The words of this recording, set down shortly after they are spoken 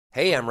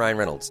Hey, I'm Ryan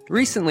Reynolds.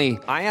 Recently,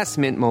 I asked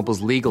Mint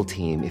Mobile's legal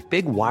team if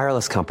big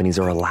wireless companies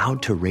are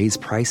allowed to raise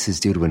prices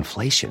due to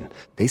inflation.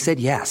 They said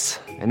yes.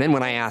 And then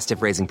when I asked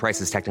if raising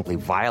prices technically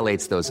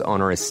violates those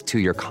onerous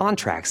two-year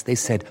contracts, they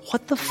said,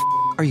 "What the f***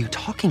 are you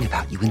talking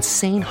about, you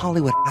insane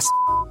Hollywood ass?"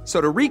 So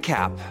to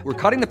recap, we're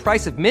cutting the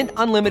price of Mint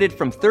Unlimited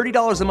from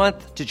 $30 a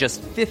month to just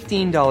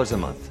 $15 a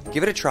month.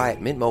 Give it a try at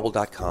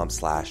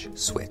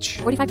mintmobile.com/switch.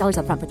 $45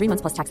 up front for 3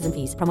 months plus taxes and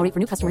fees. Promo rate for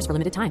new customers for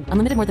limited time.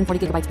 Unlimited more than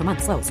 40 gigabytes per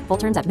month. Slows full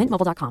terms at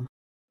mintmobile.com.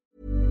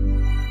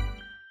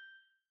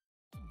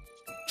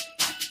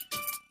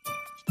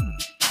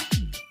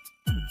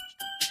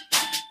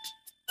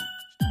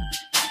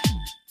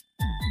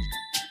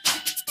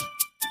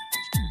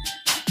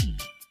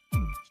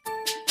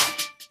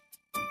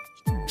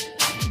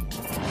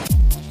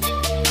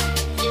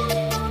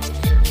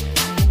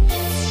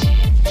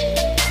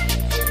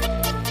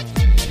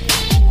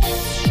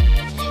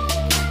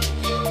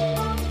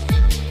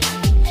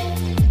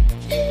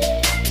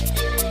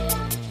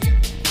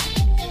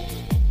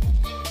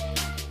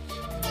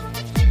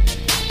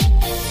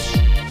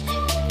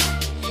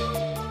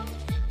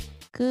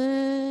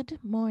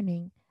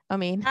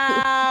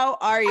 How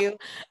are you?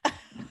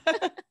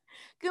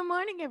 Good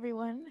morning,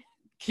 everyone.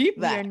 Keep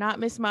that. We are not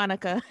Miss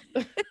Monica.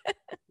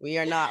 We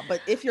are not.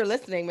 But if you're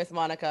listening, Miss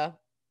Monica,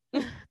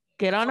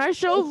 get on our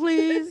show,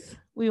 please.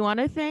 We want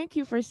to thank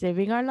you for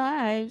saving our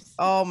lives.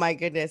 Oh my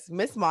goodness.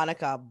 Miss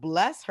Monica,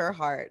 bless her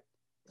heart.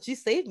 She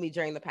saved me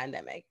during the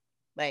pandemic.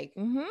 Like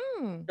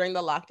during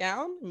the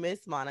lockdown,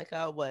 Miss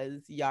Monica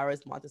was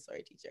Yara's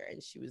Montessori teacher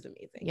and she was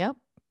amazing. Yep.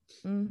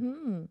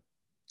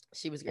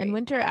 She was great. And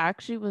Winter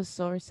actually was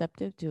so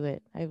receptive to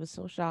it. I was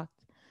so shocked.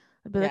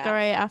 I'd be like, all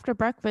right, after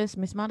breakfast,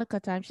 Miss Monica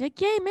time. She's like,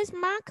 yay, Miss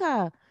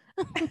Monica.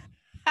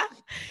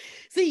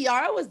 See,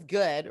 Yara was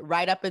good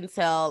right up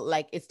until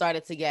like it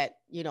started to get,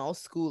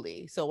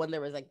 schooly. So when there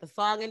was like the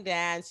song and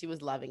dance, she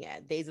was loving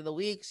it. Days of the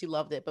week, she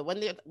loved it. But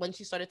when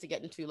she started to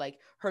get into like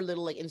her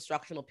little like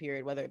instructional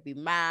period, whether it be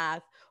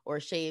math or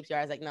shapes,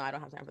 Yara's like, no, I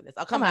don't have time for this.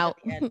 I'll come out.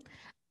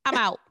 I'm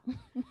out.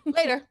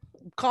 Later.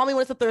 Call me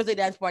when it's a Thursday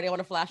dance party. I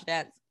want to flash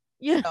dance.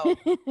 Yeah. So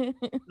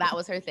that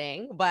was her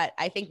thing. But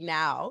I think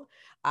now,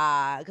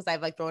 because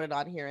I've like thrown it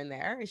on here and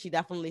there, she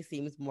definitely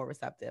seems more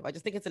receptive. I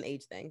just think it's an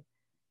age thing.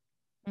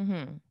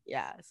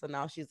 Yeah. So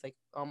now she's like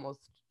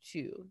almost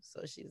 2.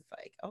 So she's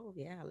like, oh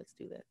yeah, let's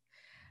do this.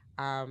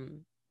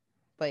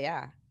 But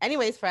yeah.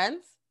 Anyways,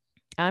 friends.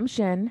 I'm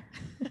Shen.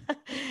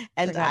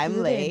 And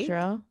I'm Lay.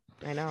 Intro.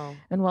 I know.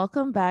 And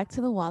welcome back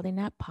to the Wilding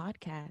Nap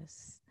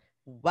podcast.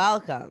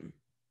 Welcome.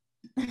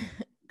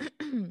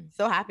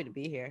 So happy to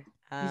be here.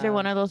 These are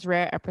one of those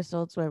rare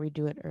episodes where we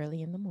do it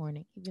early in the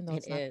morning, even though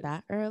it's not is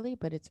that early,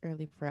 but it's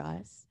early for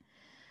us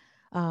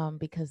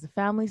because the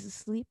family's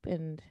asleep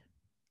and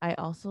I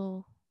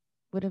also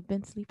would have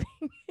been sleeping.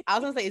 I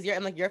was gonna say,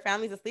 your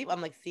family's asleep?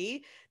 I'm like,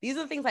 see, these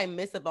are the things I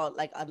miss about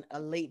like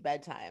a late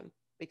bedtime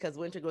because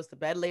Winter goes to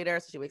bed later,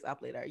 so she wakes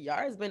up later.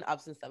 Yara's been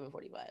up since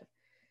 7:45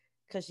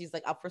 because she's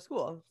like up for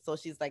school. So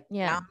she's like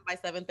down by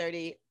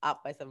 7:30,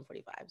 up by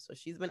 7:45. So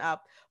she's been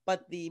up.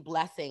 But the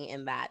blessing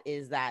in that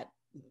is that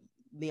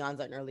Leon's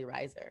an early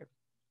riser.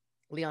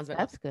 Leon's been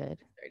That's up good.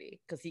 30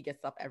 because he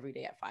gets up every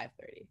day at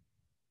 5:30.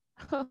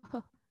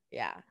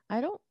 Yeah.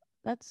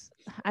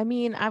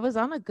 I was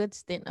on a good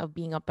stint of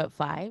being up at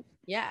 5.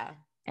 Yeah.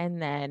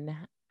 And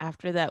then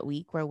after that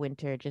week where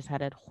Winter just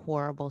had a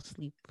horrible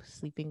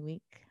sleeping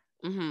week,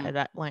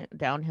 that went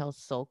downhill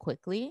so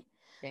quickly.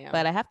 Damn.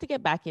 But I have to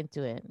get back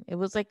into it. It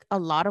was like a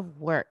lot of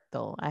work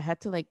though. I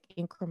had to like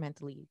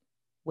incrementally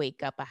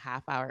wake up a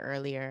half hour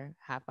earlier.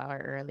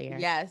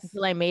 Yes.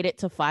 Until I made it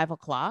to 5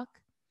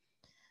 o'clock.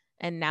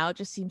 And now it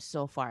just seems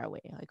so far away,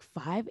 like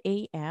 5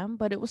 a.m.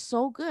 But it was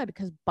so good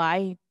because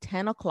by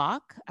 10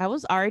 o'clock, I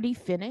was already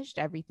finished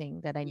everything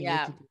that I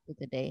needed to do for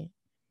the day.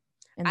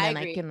 And then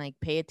I can like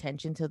pay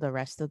attention to the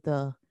rest of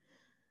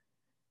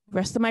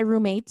my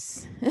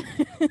roommates.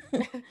 No,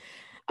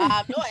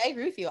 I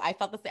agree with you. I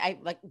felt the same. I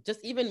like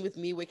just even with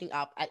me waking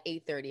up at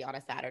 8:30 on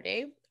a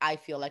Saturday, I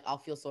feel like I'll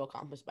feel so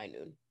accomplished by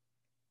noon.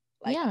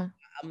 Like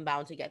I'm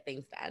bound to get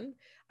things done.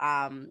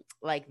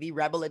 Like the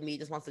rebel in me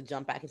just wants to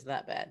jump back into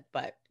that bed,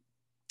 but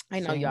I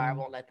know Yara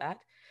won't let that.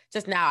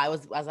 Just now,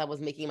 as I was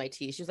making my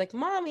tea, she was like,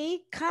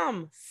 "Mommy,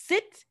 come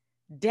sit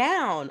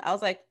down." I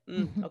was like,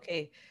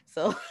 "Okay."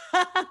 So,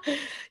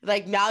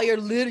 like now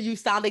you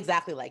sound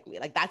exactly like me.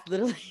 Like that's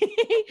literally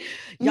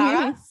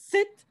Yara,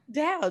 sit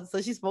down.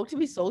 So she spoke to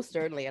me so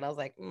sternly, and I was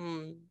like,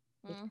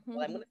 well,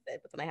 I'm gonna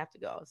sit, but then I have to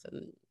go. So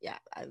yeah,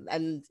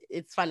 and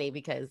it's funny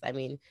because I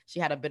mean, she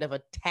had a bit of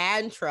a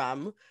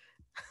tantrum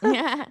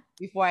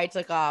before I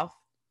took off.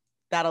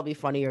 That'll be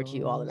funnier to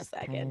you all in a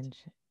second.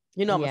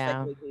 You know I'm a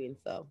segue queen,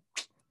 so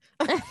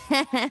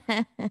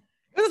it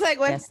was like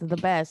best of the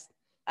best.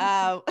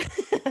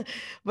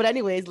 But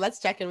anyways, let's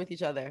check in with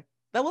each other.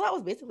 That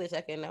was basically a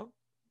check-in, no?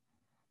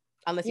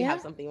 Unless you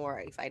have something more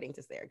exciting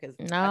to say, because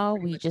no,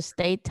 we just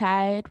stay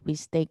tired, we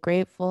stay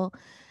grateful,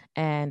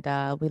 and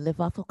we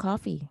live off of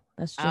coffee.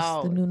 That's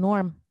just the new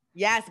norm.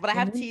 Yes, but I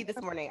have tea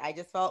this morning. I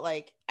just felt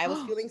like I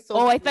was feeling so.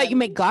 Oh, I thought you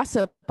made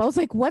gossip. I was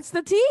like, what's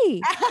the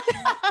tea?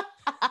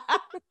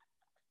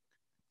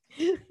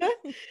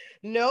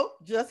 Nope,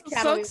 just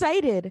so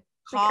excited.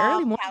 Like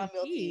early morning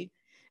tea.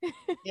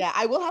 Yeah,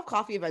 I will have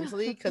coffee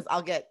eventually because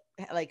I'll get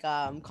like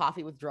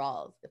coffee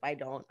withdrawals if I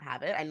don't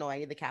have it. I know I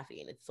need the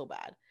caffeine. It's so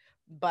bad.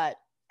 But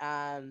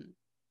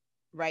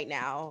right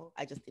now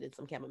I just needed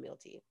some chamomile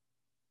tea.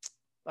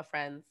 But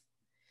friends,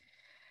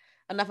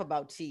 enough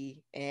about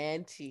tea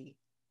and tea.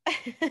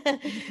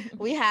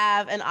 We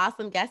have an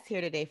awesome guest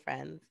here today,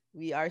 friends.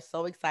 We are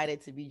so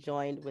excited to be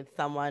joined with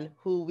someone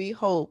who we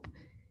hope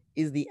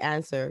is the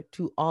answer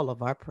to all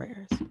of our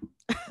prayers.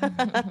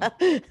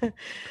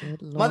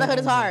 Motherhood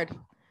is hard,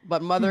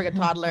 but mothering a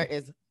toddler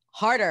is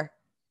harder.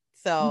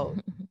 So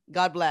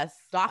God bless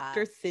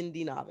Dr.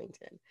 Cindy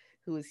Novington,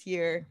 who is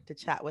here to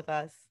chat with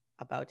us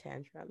about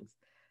tantrums.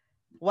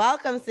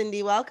 Welcome,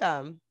 Cindy.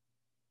 Welcome.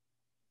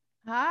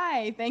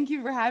 Hi, thank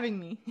you for having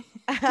me.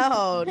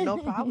 Oh, no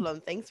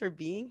problem. Thanks for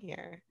being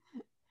here.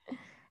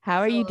 How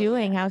are you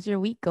doing? How's your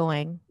week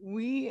going?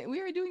 We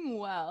are doing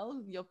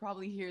well. You'll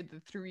probably hear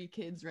the 3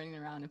 kids running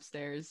around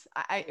upstairs.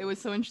 It was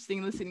so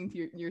interesting listening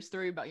to your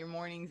story about your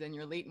mornings and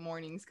your late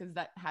mornings, because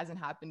that hasn't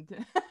happened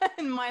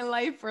in my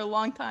life for a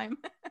long time.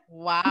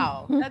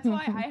 Wow. That's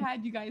why I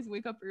had you guys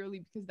wake up early,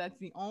 because that's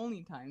the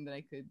only time that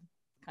I could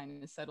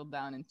kind of settle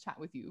down and chat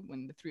with you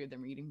when the 3 of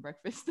them are eating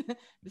breakfast.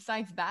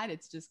 Besides that,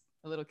 it's just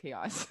a little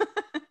chaos.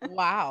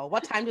 Wow.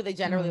 What time do they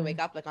generally wake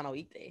up, like on a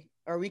weekday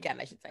or weekend,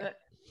 I should say? It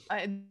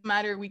doesn't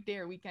matter weekday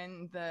or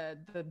weekend.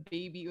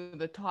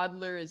 The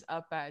toddler is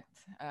up at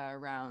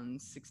around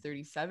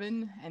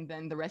 6:37, and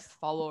then the rest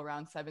follow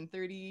around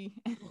 7:30.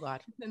 Oh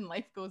God. Then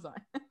life goes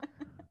on.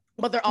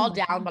 But they're all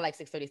down by like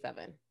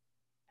 6:37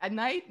 at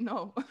night.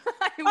 No.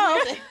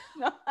 No.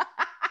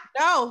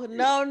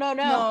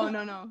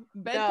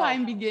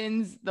 Bedtime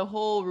begins. The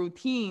whole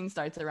routine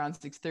starts around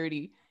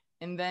 6:30.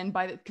 And then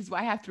because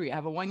I have 3, I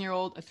have a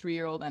 1-year-old, a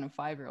 3-year-old, and a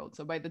 5-year-old.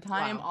 So by the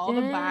time all the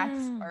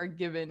baths are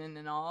given, and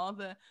then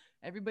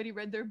everybody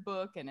read their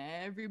book, and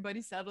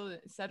everybody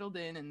settled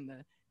in, and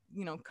the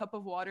cup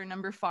of water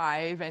number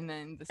 5, and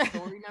then the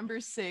story number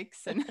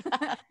 6, and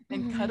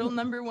cuddle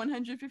number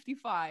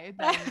 155,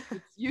 then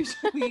it's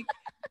usually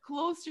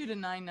closer to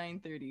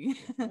 9:30.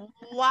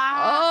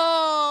 Wow.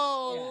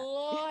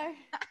 Oh, Lord.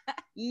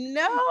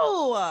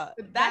 No,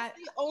 that's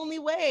the only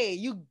way.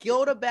 You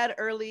go to bed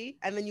early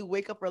and then you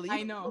wake up early.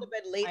 You go to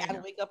bed late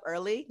and wake up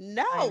early.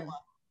 No.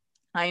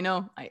 I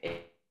know.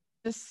 It's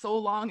just so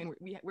long, and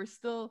we're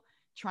still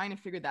trying to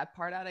figure that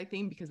part out, I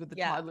think, because with the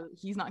toddler,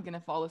 he's not going to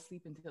fall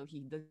asleep until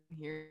he doesn't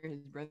hear his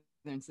brother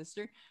and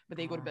sister, but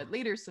they go to bed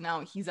later. So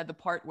now he's at the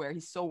part where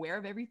he's so aware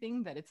of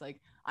everything that it's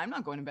like, I'm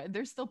not going to bed.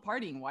 They're still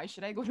partying. Why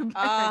should I go to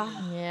bed?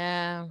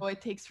 Yeah. So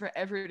it takes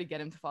forever to get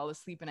him to fall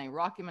asleep, and I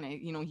rock him, and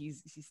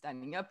he's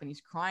standing up and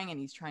he's crying and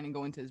he's trying to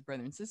go into his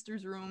brother and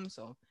sister's room.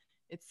 So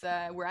it's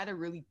we're at a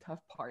really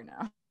tough part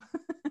now.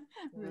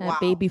 Wow.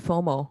 Baby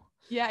FOMO.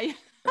 Yeah.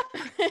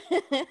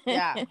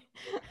 Yeah.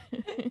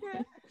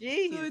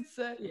 Jeez.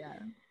 So it's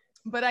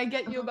but I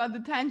get you about the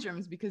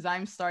tantrums, because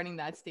I'm starting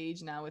that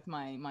stage now with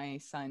my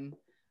son.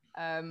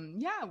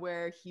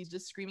 Where he's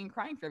just screaming,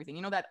 crying for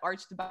everything. That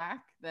arched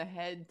back, the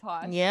head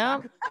toss.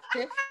 Yeah.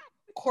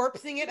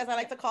 Corpsing it, as I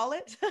like to call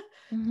it.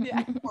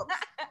 Yeah. Corpse.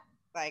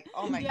 Like,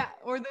 oh my God.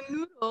 Or the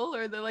noodle,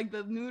 or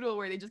the noodle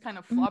where they just kind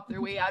of flop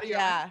their way out of your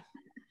mouth.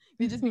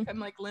 They just become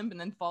like limp and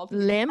then fall.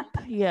 Limp,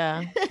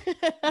 yeah.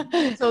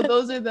 So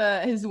those are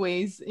his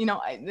ways.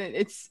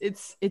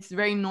 It's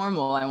very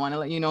normal. I want to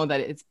let you know that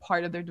it's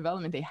part of their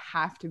development. They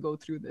have to go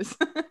through this.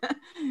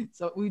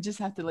 So we just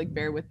have to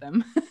bear with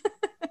them.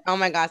 Oh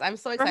my gosh, I'm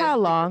so excited. For how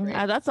long?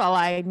 That's all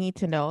I need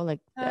to know.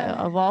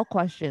 Of all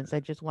questions,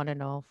 I just want to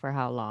know for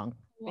how long.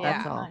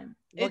 That's all.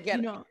 We'll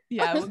get to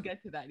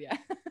that. Yeah.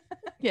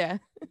 Yeah.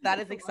 That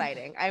is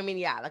exciting. I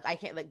mean, I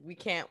can't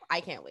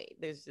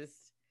wait. There's just,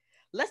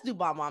 let's do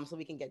Bomb Mom so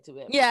we can get to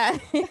it. Yeah.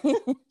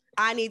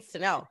 I needs to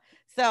know.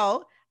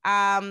 So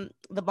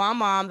the Bomb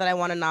Mom that I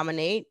want to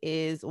nominate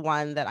is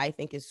one that I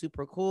think is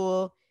super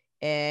cool,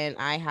 and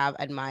I have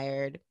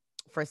admired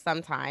for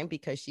some time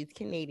because she's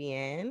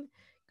Canadian.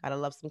 Gotta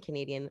love some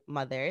Canadian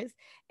mothers.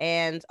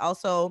 And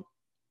also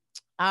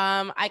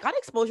I got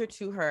exposure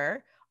to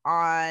her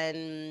on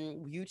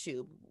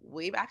YouTube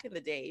way back in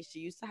the day. She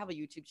used to have a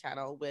YouTube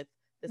channel with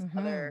this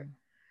other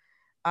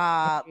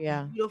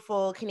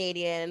beautiful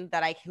Canadian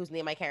whose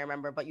name I can't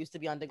remember, but used to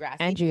be on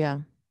Degrassi.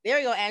 Andrea. There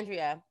you go,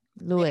 Andrea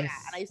Lewis. Yeah,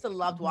 and I used to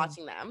love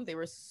watching them. They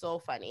were so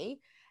funny.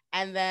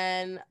 And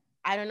then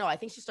I don't know, I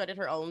think she started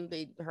her own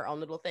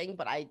little thing,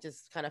 but I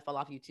just kind of fell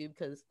off YouTube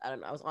because I don't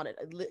know, I was on it,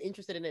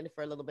 interested in it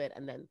for a little bit,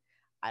 and then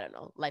I don't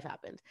know, life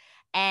happened.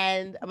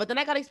 But then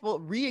I got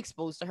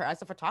re-exposed to her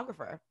as a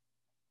photographer.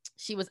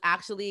 She was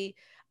actually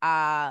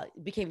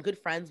became good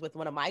friends with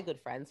one of my good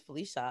friends,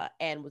 Felicia,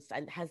 and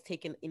has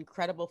taken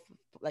incredible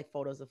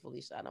photos of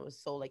Felicia, and I was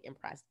so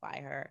impressed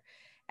by her.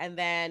 And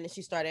then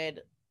she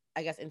started,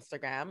 I guess,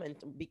 Instagram, and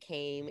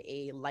became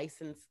a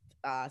licensed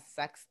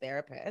sex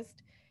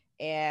therapist.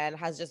 and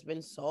has just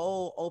been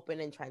so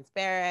open and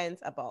transparent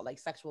about like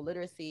sexual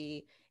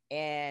literacy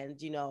and,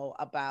 you know,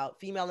 about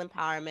female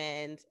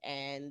empowerment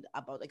and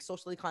about like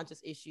socially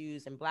conscious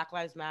issues and Black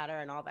Lives Matter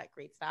and all that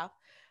great stuff.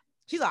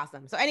 She's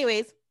awesome. So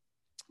anyways,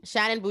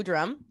 Shannon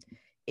Boodram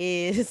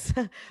is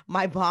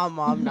my bomb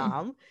mom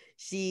nom.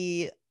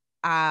 She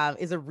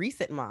is a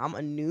recent mom,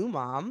 a new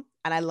mom.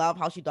 And I love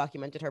how she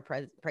documented her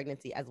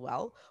pregnancy as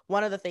well.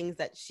 One of the things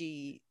that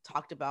she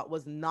talked about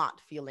was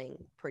not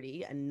feeling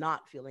pretty and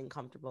not feeling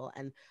comfortable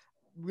and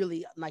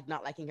really like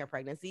not liking her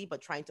pregnancy,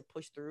 but trying to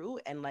push through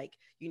and like,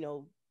 you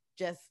know,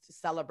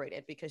 just celebrate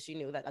it because she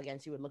knew that, again,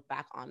 she would look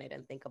back on it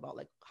and think about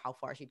like how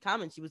far she'd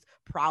come, and she was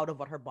proud of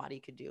what her body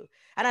could do.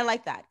 And I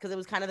like that because it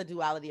was kind of the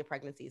duality of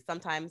pregnancy.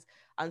 Sometimes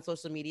on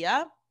social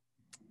media,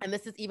 and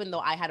this is even though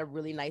I had a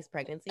really nice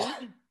pregnancy,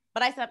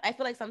 but I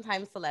feel like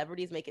sometimes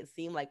celebrities make it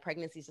seem like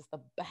pregnancy is just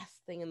the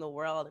best thing in the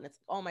world. And it's,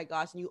 oh my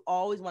gosh. And you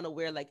always want to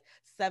wear like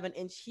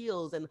 7-inch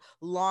heels and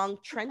long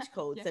trench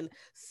coats and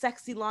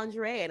sexy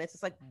lingerie. And it's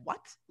just like,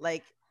 what?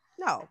 Like,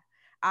 no.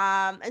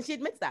 And she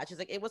admits that. She's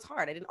like, it was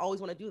hard. I didn't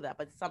always want to do that.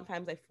 But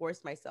sometimes I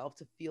forced myself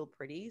to feel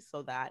pretty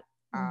so that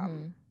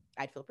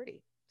I'd feel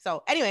pretty.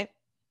 So anyway,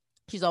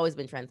 she's always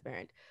been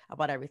transparent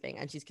about everything.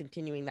 And she's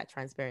continuing that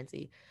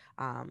transparency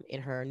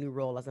in her new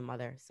role as a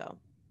mother. So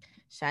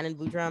Shannon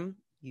Boodram,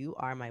 you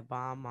are my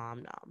bomb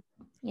mom nom.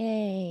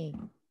 Yay.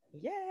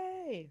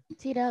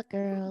 Teed up,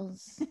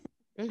 girls.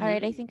 All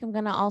right. I think I'm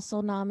going to also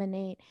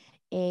nominate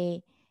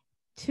a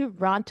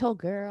Toronto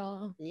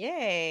girl.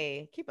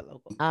 Yay. Keep it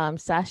local.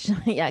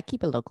 Sasha. Yeah,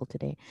 keep it local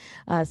today.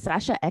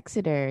 Sasha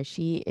Exeter.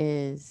 She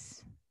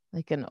is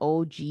like an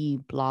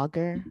OG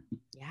blogger.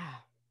 Yeah.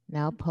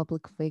 Now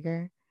public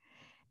figure.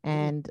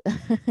 And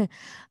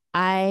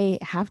I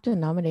have to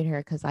nominate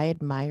her because I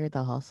admire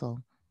the hustle.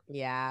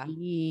 Yeah.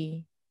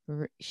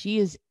 She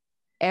is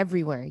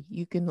everywhere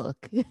you can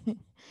look.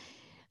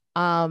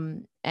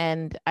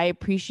 And I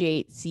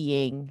appreciate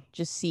seeing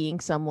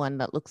someone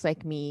that looks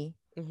like me.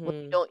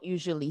 You don't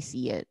usually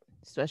see it,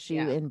 especially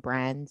in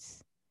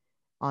brands,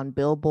 on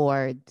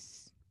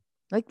billboards,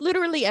 like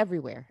literally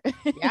everywhere.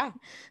 Yeah.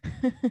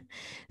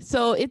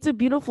 So it's a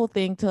beautiful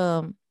thing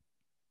to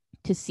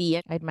see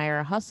it. I admire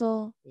her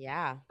hustle.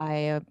 Yeah.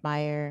 I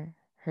admire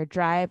her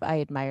drive.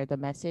 I admire the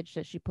message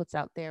that she puts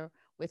out there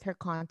with her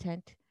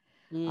content.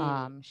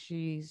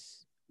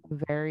 She's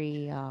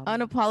very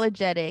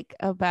unapologetic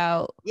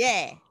about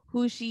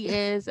who she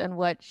is and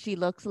what she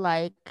looks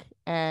like,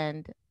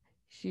 and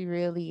she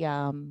really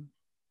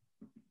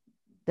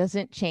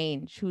doesn't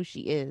change who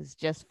she is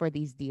just for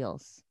these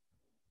deals.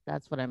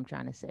 That's what I'm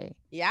trying to say.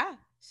 Yeah,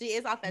 she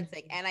is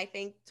authentic, and I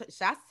think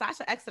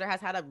Sasha Exeter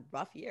has had a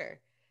rough year.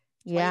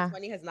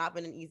 2020 has not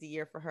been an easy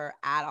year for her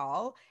at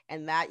all,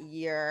 and that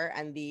year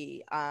and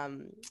the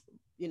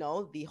you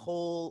know, the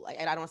whole,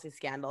 I don't want to say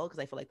scandal because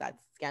I feel like that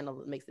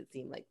scandal makes it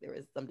seem like there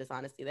is some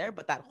dishonesty there,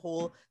 but that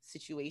whole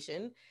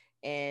situation,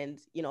 and,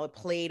 you know, it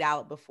played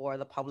out before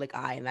the public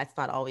eye, and that's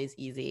not always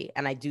easy.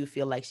 And I do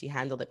feel like she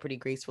handled it pretty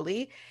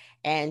gracefully,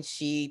 and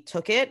she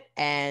took it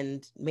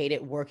and made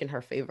it work in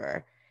her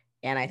favor.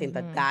 And I think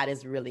that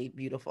is really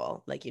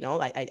beautiful. Like, you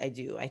know, I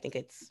do. I think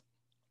it's,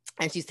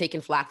 and she's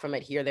taken flack from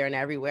it here, there, and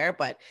everywhere.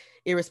 But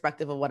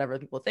irrespective of whatever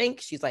people think,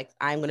 she's like,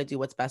 I'm going to do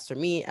what's best for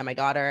me and my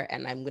daughter.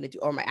 And I'm going to do,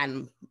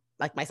 and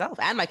like myself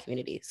and my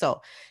community.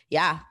 So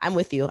yeah, I'm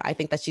with you. I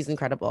think that she's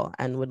incredible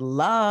and would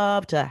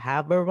love to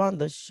have her on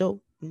the show.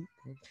 I'm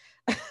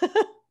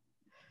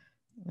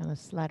going to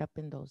slide up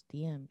in those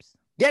DMs.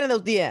 Get in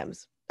those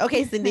DMs.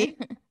 Okay, Cindy.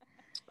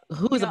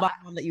 Who's a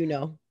mom that you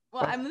know?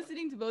 Well, I'm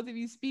listening to both of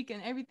you speak,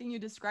 and everything you're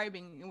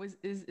describing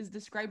is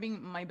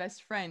describing my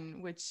best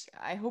friend, which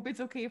I hope it's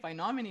okay if I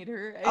nominate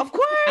her. Of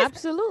course,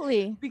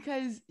 absolutely,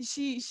 because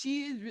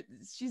she's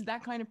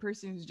that kind of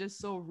person who's just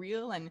so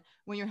real. And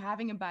when you're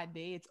having a bad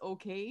day, it's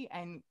okay,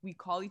 and we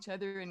call each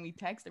other and we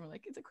text, and we're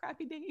like, it's a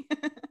crappy day.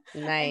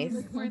 Nice.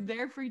 We're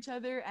there for each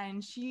other,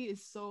 and she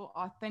is so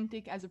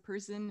authentic as a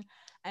person,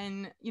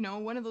 and you know,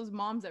 one of those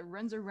moms that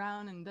runs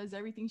around and does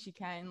everything she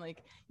can,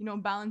 like, you know,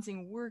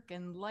 balancing work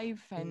and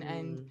life,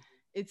 and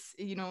it's,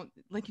 you know,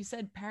 like you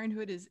said,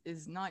 parenthood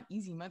is not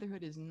easy.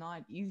 Motherhood is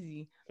not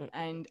easy.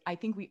 And I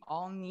think we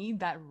all need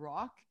that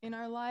rock in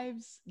our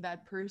lives,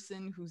 that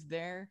person who's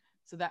there,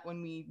 so that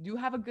when we do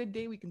have a good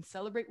day, we can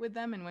celebrate with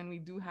them. And when we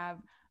do have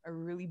a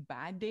really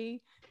bad day,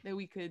 that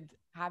we could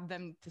have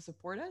them to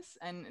support us.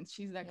 And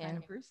she's that kind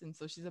of person.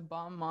 So she's a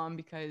bomb mom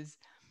because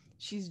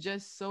she's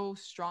just so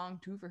strong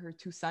too for her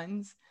 2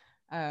 sons.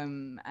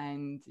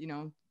 And, you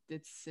know,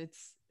 it's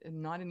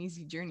not an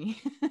easy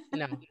journey.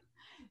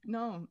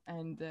 No.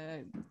 And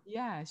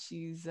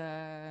she's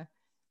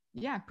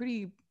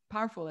pretty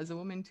powerful as a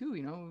woman too,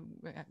 you know,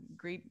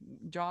 great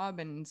job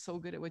and so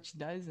good at what she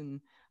does.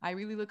 And I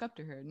really look up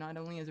to her, not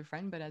only as a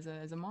friend, but as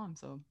a mom.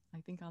 So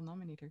I think I'll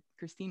nominate her.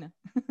 Christina.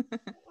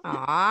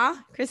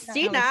 Aw,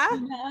 Christina.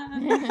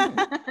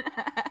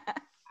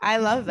 I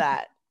love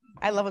that.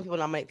 I love when people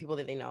nominate people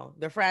that they know,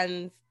 their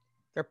friends,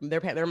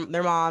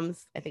 their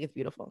moms. I think it's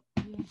beautiful.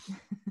 Me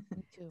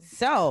too.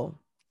 So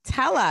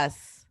tell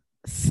us,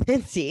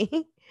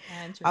 Cindy,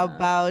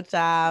 about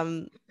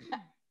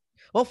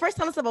well, first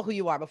tell us about who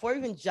you are before we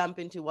even jump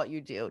into what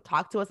you do.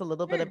 Talk to us a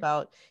little bit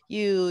about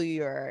you,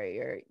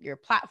 your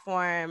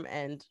platform,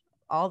 and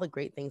all the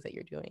great things that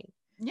you're doing.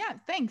 Yeah,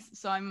 thanks.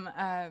 So I'm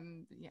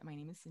my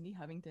name is Cindy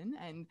Hovington,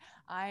 and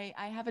I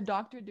have a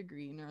doctorate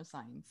degree in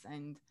neuroscience,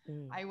 and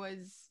I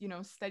was,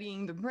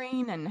 studying the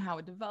brain and how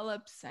it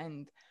develops,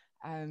 and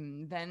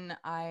then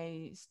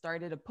I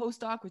started a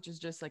postdoc, which is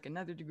just like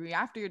another degree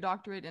after your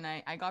doctorate, and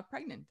I got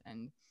pregnant,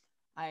 and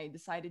I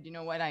decided, you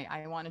know what,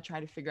 I want to try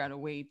to figure out a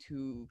way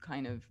to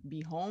kind of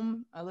be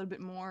home a little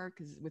bit more,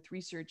 because with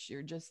research,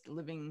 you're just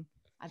living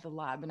at the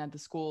lab and at the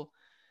school.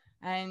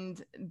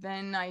 And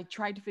then I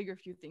tried to figure a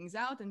few things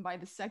out. And by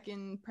the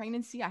second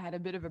pregnancy, I had a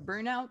bit of a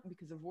burnout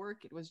because of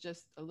work. It was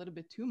just a little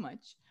bit too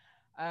much.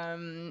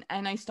 And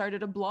I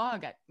started a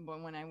blog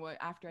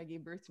after I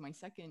gave birth to my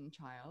second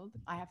child.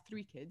 I have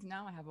 3 kids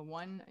now. I have a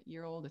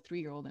 1-year-old, a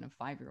 3-year-old, and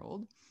a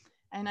 5-year-old.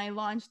 And I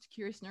launched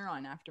Curious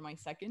Neuron after my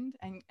second.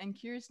 And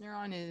Curious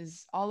Neuron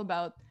is all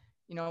about,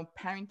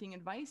 parenting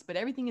advice, but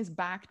everything is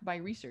backed by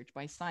research,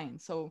 by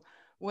science. So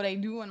what I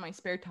do on my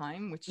spare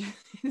time, which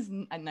is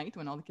at night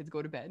when all the kids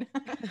go to bed,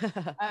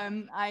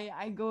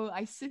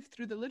 I sift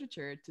through the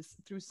literature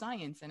through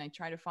science, and I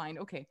try to find,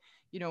 okay,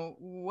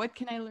 what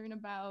can I learn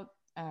about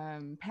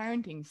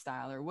parenting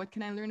style, or what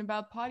can I learn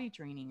about potty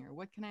training, or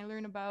what can I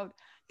learn about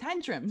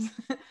tantrums?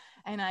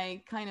 And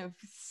I kind of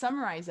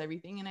summarize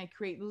everything, and I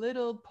create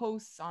little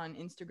posts on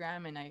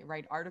Instagram, and I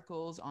write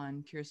articles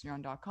on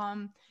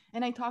curiousneuron.com,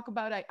 and I talk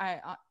about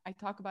I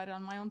talk about it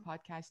on my own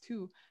podcast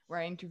too, where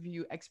I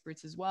interview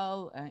experts as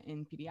well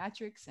in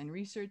pediatrics and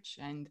research,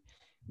 and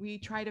we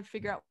try to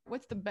figure out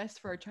what's the best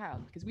for our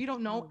child, because we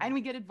don't know, and we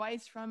get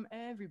advice from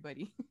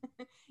everybody,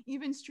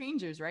 even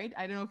strangers, right?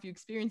 I don't know if you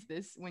experienced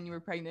this when you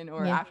were pregnant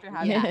or after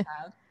having a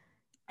child.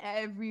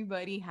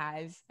 Everybody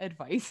has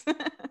advice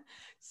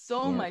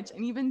so much,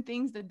 and even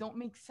things that don't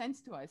make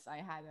sense to us. I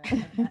had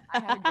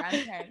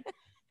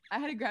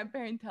a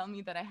grandparent tell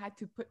me that I had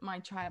to put my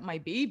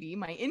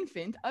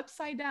infant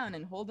upside down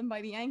and hold them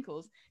by the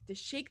ankles to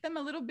shake them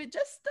a little bit,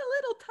 just a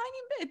little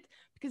tiny bit,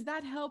 because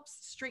that helps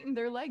straighten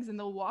their legs and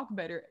they'll walk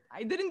better.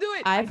 I didn't do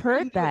it. I've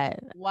heard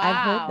that. Wow. I've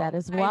heard that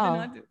as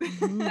well.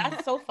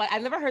 That's so fun.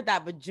 I've never heard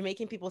that, but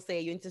Jamaican people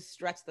say you need to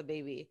stretch the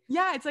baby.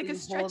 Yeah, it's like a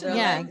stretch.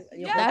 Yeah,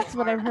 that's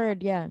what I've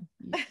heard. Yeah.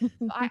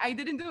 I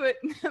didn't do it,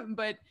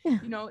 but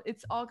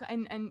it's all,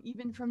 and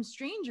even from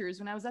strangers,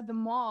 when I was at the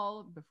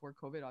mall before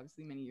COVID,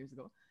 obviously many years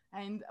ago,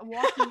 and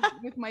walking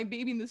with my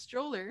baby in the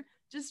stroller,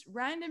 just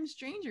random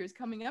strangers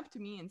coming up to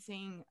me and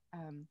saying,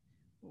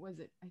 what was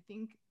it? I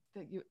think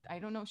that I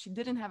don't know, she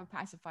didn't have a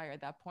pacifier at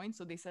that point,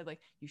 so they said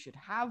like you should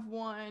have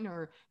one,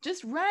 or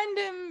just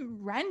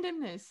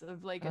randomness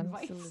of like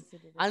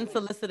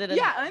unsolicited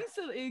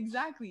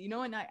exactly,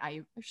 and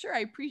I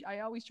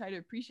always try to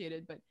appreciate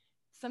it, but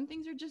some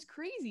things are just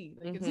crazy,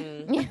 like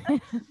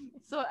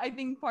so I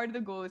think part of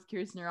the goal with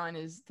Curious Neuron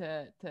is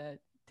to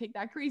take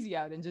that crazy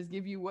out and just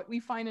give you what we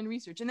find in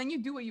research, and then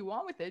you do what you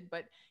want with it,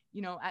 but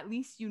at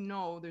least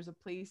there's a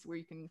place where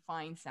you can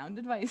find sound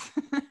advice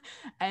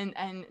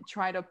and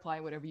try to apply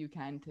whatever you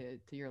can to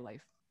your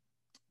life.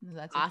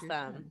 That's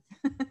awesome.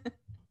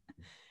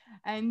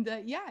 And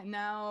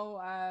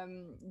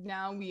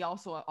now we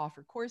also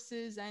offer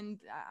courses, and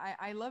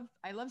I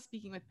love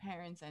speaking with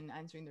parents and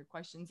answering their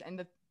questions, and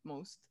the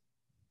most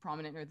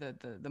prominent, or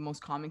the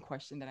most common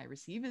question that I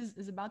receive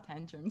is about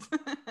tantrums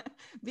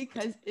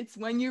because it's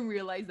when you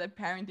realize that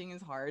parenting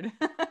is hard.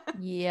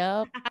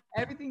 Yep.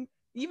 Everything,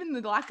 even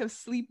the lack of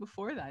sleep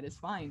before that is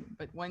fine,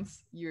 but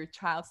once your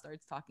child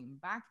starts talking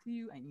back to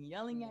you and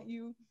yelling at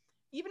you,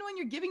 even when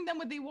you're giving them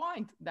what they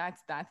want,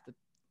 that's the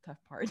tough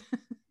part.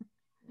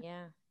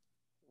 Yeah.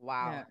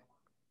 Wow. Yeah.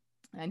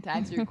 And to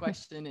answer your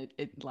question,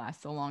 it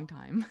lasts a long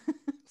time.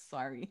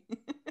 Sorry.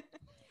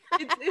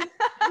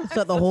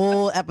 Shut the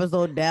whole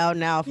episode down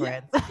now,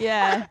 friends.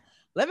 Yeah.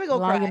 Let me go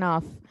long cry.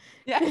 enough.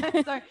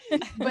 Yeah, sorry.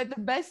 But the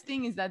best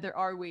thing is that there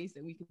are ways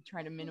that we could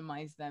try to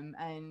minimize them,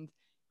 and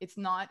it's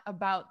not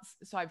about,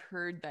 so I've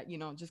heard that,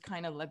 just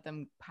kind of let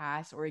them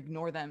pass or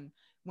ignore them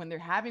when they're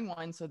having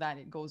one so that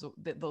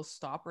they'll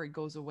stop or it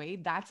goes away.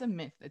 That's a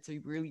myth. It's a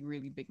really,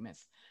 really big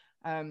myth.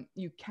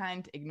 You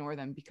can't ignore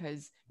them,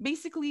 because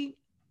basically,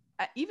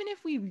 even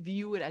if we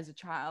view it as a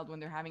child when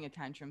they're having a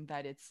tantrum,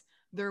 that it's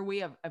their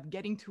way of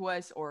getting to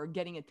us or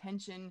getting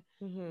attention.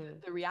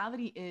 The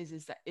reality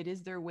is that it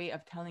is their way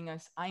of telling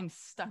us, I'm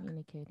stuck.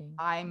 Communicating.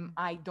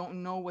 I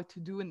don't know what to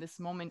do in this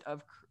moment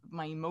of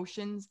my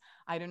emotions.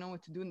 I don't know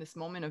what to do in this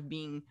moment of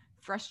being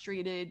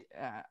frustrated.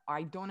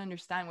 I don't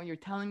understand what you're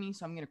telling me,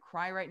 so I'm going to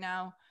cry right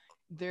now.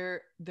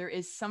 There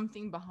is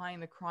something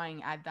behind the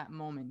crying at that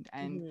moment.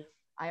 And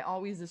I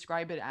always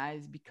describe it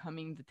as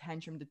becoming the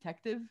tantrum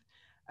detective,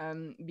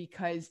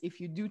 because if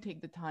you do take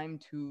the time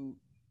to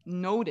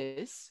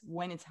notice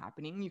when it's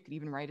happening, you could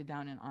even write it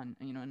down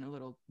in a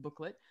little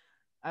booklet,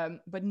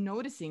 but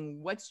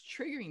noticing what's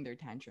triggering their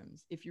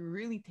tantrums, if you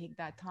really take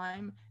that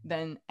time,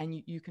 then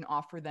you can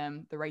offer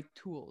them the right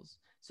tools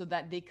so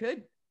that they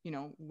could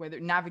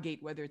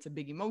whether it's a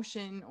big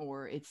emotion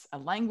or it's a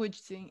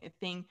language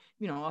thing,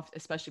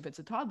 especially if it's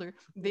a toddler,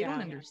 they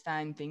don't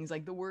understand things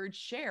like the word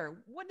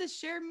share. What does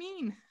share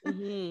mean?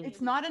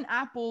 It's not an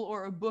apple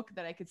or a book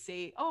that I could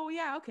say, oh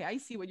yeah, okay, I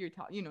see what you're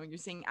talking, you're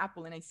saying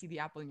apple and I see the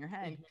apple in your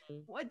hand.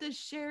 What does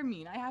share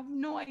mean? I have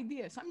no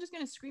idea. So I'm just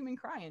going to scream and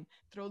cry and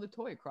throw the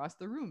toy across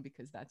the room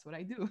because that's what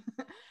I do.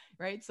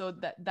 Right? So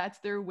that's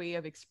their way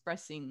of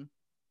expressing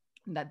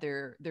that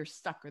they're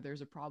stuck or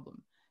there's a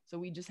problem. So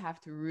we just have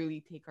to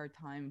really take our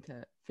time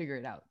to figure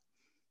it out.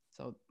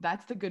 So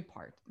that's the good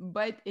part.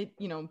 But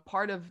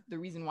part of the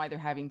reason why they're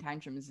having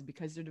tantrums is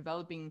because they're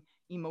developing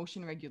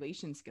emotion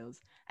regulation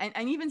skills.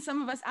 And even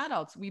some of us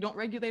adults, we don't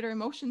regulate our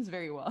emotions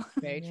very well.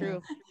 Very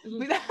true.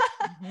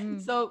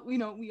 So,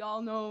 we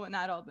all know an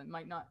adult that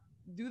might not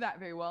do that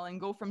very well and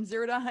go from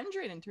 0 to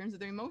 100 in terms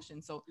of their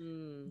emotions. So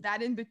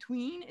that in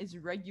between is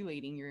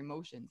regulating your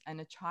emotions.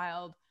 And a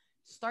child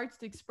starts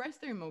to express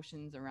their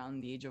emotions around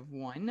the age of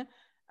 1.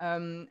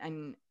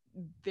 And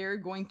they're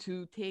going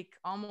to take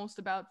almost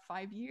about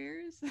 5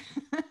 years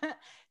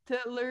to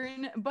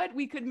learn, but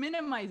we could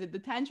minimize it. The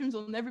tantrums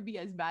will never be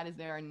as bad as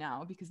they are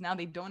now because now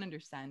they don't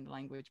understand the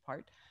language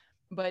part.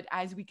 But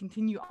as we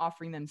continue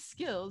offering them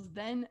skills,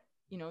 then,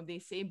 they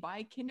say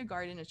by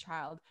kindergarten, a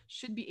child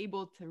should be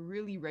able to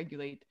really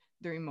regulate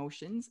their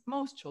emotions.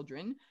 Most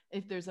children,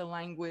 if there's a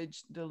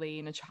language delay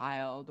in a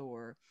child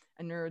or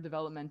a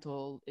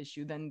neurodevelopmental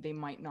issue, then they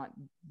might not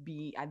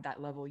be at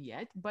that level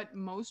yet. But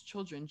most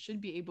children should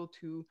be able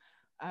to,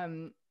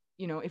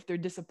 if they're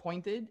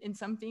disappointed in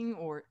something,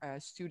 or a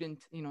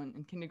student,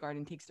 in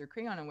kindergarten takes their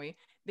crayon away,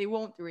 they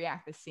won't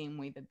react the same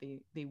way that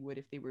they would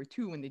if they were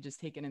 2, when they just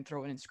take it and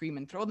throw it and scream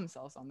and throw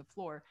themselves on the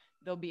floor.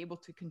 They'll be able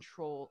to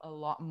control a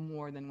lot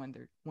more than when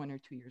they're 1 or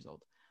 2 years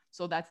old.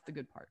 So that's the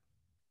good part.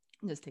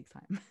 It just takes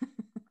time.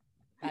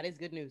 That is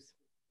good news.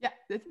 Yeah,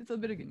 it's a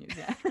bit of good news.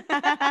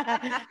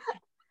 Yeah.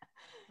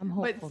 I'm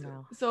hopeful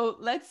now. So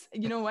let's,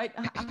 what?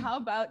 How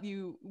about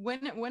you?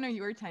 When are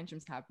your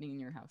tantrums happening in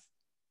your house?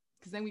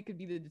 Because then we could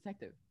be the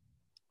detective.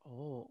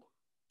 Oh,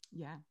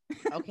 yeah.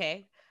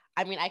 Okay.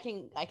 I mean, I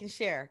can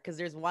share because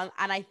there's one,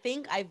 and I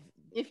think I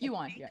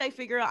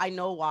figure out I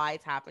know why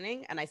it's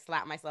happening, and I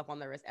slap myself on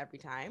the wrist every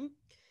time.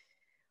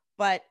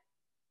 But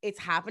it's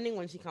happening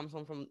when she comes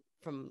home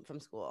from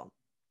school.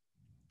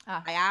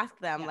 I asked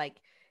them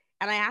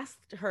and I asked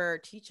her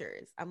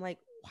teachers, I'm like,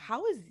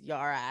 how is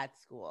Yara at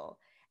school?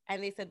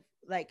 And they said,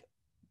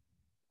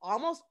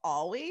 almost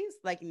always,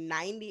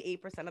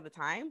 98% of the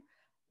time,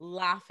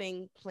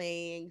 laughing,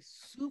 playing,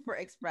 super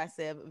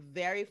expressive,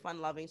 very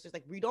fun loving. So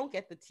it's we don't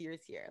get the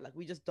tears here.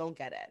 We just don't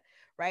get it.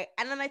 Right.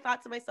 And then I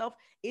thought to myself,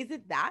 is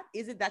it that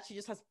she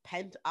just has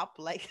pent up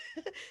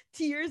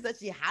tears that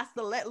she has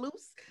to let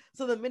loose?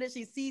 So the minute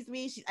she sees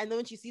me, and then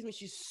when she sees me,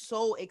 she's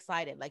so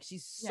excited.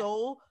 She's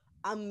so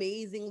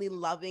amazingly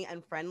loving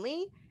and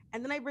friendly.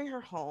 And then I bring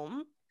her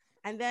home,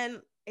 and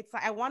then it's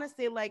I want to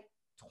say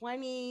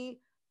 20,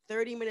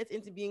 30 minutes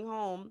into being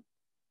home,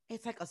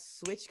 it's a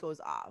switch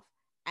goes off.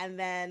 And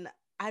then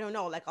I don't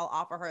know, I'll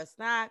offer her a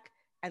snack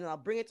and then I'll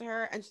bring it to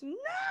her and she's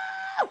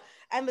no,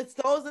 and it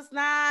throws the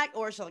snack,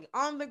 or she'll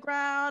on the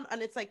ground,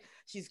 and it's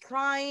she's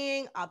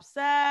crying,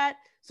 upset.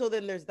 So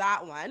then there's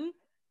that one.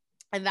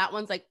 And that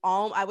one's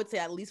I would say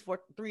at least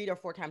 3 or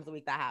 4 times a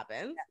week that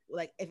happens.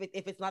 Yeah.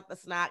 If it's not the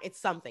snack, it's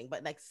something,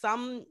 but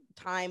some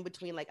time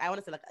between I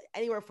want to say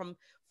anywhere from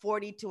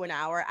 40 to an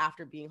hour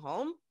after being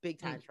home, big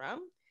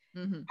tantrum.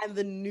 Mm-hmm. And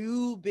the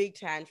new big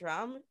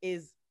tantrum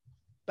is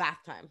bath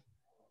time.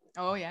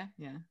 Oh yeah.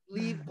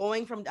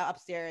 Going from the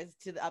upstairs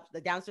to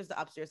the downstairs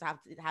to upstairs,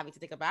 having to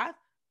take a bath,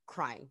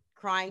 crying.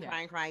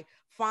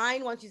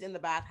 Fine once she's in the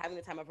bath, having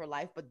the time of her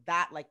life, but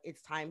that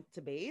it's time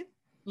to bathe.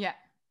 Yeah.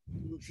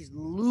 She's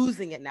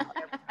losing it now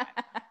every time.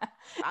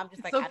 I'm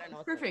just I don't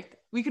know. Perfect.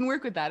 We can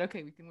work with that.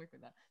 Okay, we can work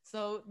with that.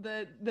 So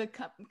the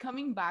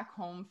coming back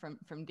home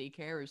from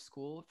daycare or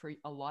school for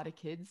a lot of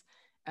kids,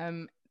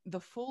 the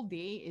full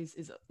day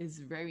is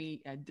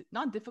very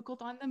not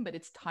difficult on them, but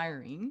it's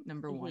tiring,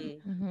 number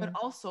one. Mm-hmm. But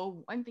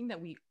also one thing that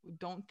we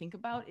don't think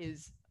about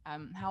is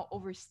how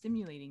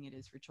overstimulating it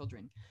is for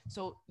children.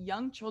 So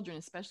young children,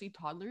 especially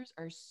toddlers,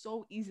 are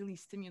so easily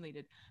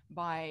stimulated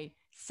by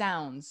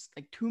sounds,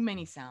 too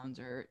many sounds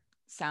or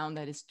sound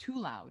that is too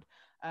loud.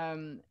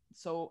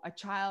 So a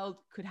child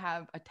could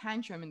have a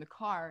tantrum in the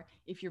car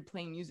if you're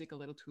playing music a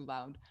little too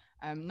loud,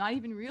 not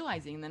even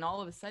realizing, and then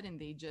all of a sudden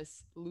they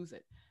just lose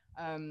it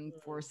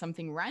for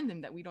something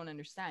random that we don't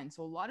understand.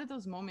 So a lot of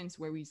those moments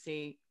where we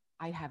say,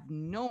 I have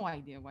no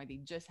idea why they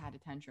just had a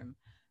tantrum,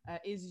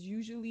 is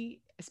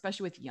usually,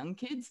 especially with young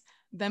kids,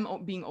 them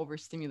being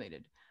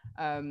overstimulated.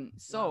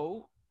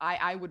 So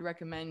I would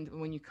recommend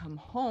when you come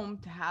home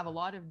to have a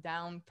lot of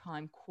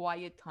downtime,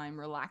 quiet time,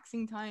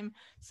 relaxing time,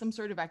 some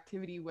sort of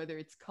activity, whether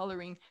it's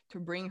coloring, to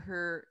bring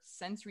her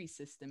sensory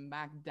system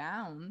back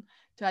down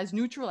to as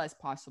neutral as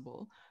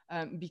possible,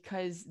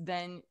 because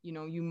then,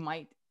 you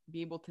might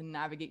be able to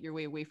navigate your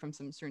way away from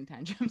some certain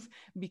tantrums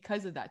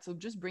because of that. So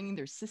just bringing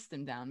their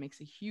system down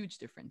makes a huge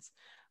difference.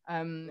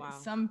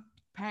 Some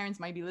parents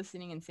might be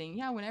listening and saying,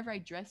 yeah, whenever I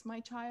dress my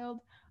child,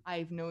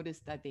 I've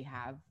noticed that they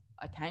have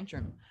a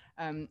tantrum.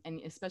 And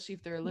especially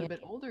if they're a little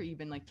bit older,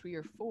 even like 3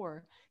 or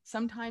 4,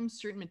 sometimes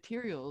certain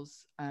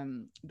materials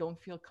don't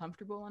feel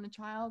comfortable on a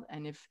child.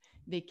 And if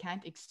they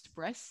can't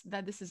express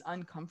that this is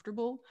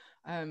uncomfortable,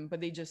 but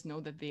they just know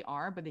that they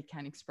are, but they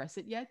can't express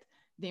it yet,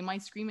 they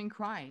might scream and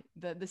cry.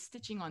 The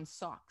stitching on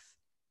socks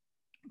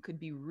could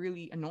be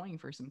really annoying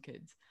for some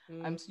kids.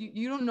 So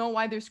you don't know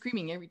why they're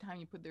screaming every time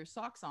you put their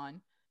socks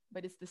on,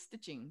 but it's the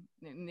stitching,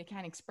 and they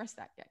can't express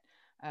that yet.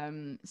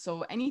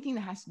 So anything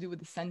that has to do with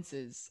the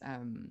senses,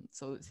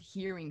 so it's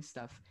hearing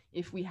stuff,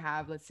 if we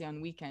have, let's say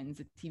on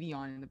weekends, a TV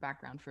on in the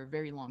background for a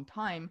very long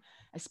time,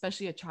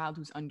 especially a child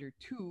who's under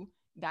 2,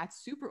 that's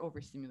super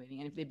overstimulating.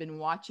 And if they've been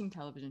watching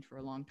television for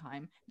a long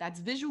time, that's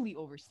visually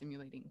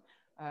overstimulating.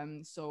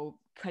 So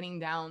cutting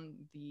down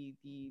the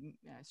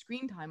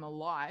screen time a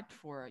lot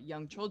for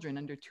young children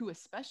under 2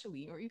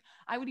 especially, or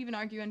I would even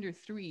argue under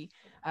 3.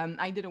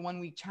 I did a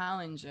 1-week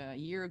challenge a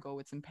year ago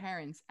with some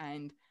parents,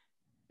 and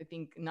I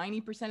think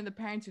 90% of the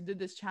parents who did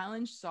this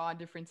challenge saw a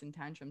difference in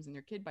tantrums in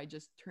their kid by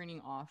just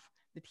turning off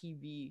the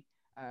TV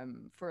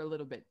for a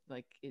little bit,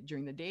 like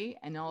during the day,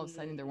 and all of a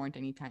sudden there weren't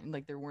any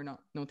there were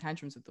no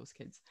tantrums with those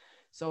kids.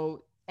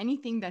 So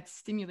anything that's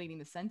stimulating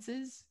the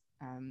senses,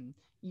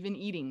 even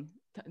eating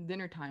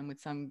dinner time with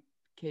some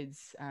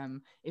kids,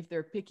 if they're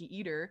a picky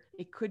eater,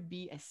 it could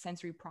be a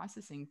sensory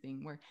processing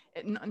thing where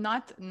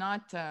not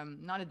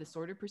a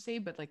disorder per se,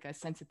 but like a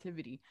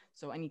sensitivity.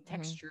 So any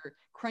texture,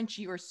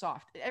 crunchy or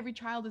soft, every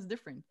child is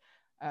different.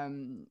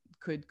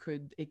 Could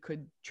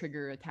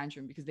trigger a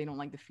tantrum because they don't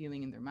like the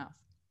feeling in their mouth.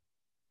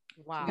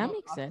 Wow, that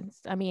makes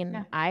sense. I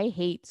mean, I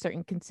hate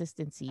certain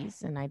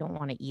consistencies and I don't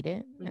want to eat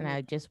it, and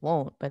I just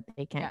won't, but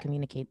they can't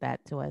communicate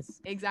that to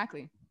us.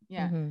 Exactly.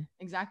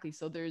 Exactly.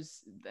 So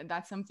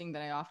that's something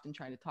that I often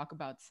try to talk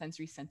about,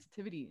 sensory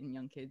sensitivity in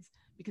young kids,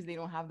 because they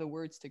don't have the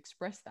words to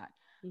express that.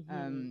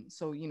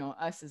 So,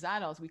 us as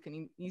adults, we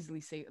can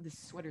easily say, this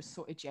sweater's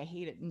so itchy, I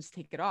hate it, and just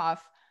take it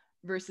off,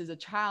 versus a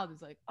child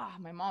who's like, oh,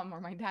 my mom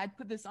or my dad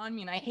put this on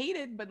me and I hate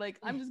it, but like,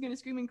 I'm just going to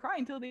scream and cry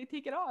until they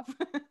take it off.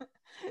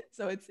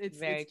 So it's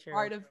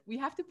part of, we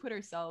have to put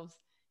ourselves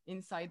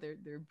inside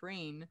their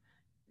brain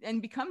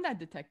and become that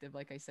detective,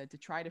 like I said, to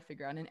try to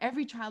figure out. And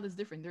every child is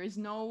different. There is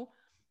no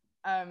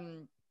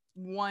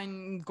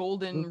one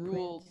golden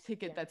rule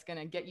ticket that's going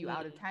to get you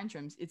out of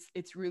tantrums.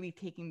 It's really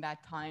taking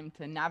that time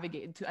to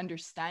navigate, to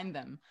understand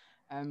them,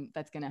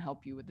 that's going to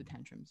help you with the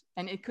tantrums.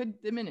 And it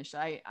could diminish.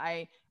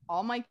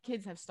 All my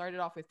kids have started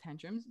off with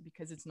tantrums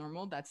because it's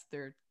normal. That's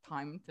their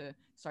time to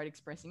start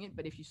expressing it.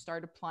 But if you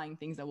start applying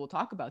things that we'll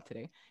talk about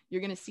today,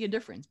 you're going to see a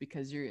difference,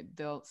 because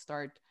they'll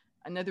start.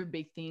 Another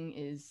big thing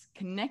is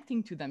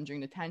connecting to them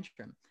during the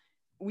tantrum.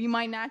 We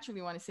might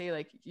naturally want to say,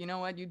 like, you know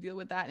what, you deal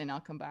with that and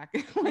I'll come back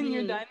when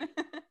you're done.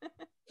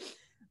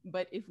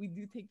 But if we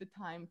do take the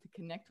time to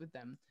connect with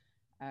them,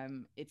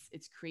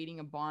 it's creating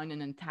a bond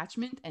and an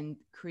attachment, and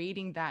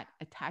creating that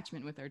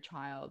attachment with our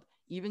child,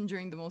 even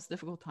during the most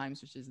difficult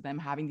times, which is them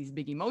having these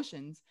big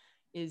emotions,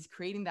 is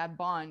creating that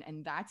bond.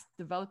 And that's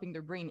developing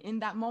their brain in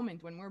that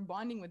moment when we're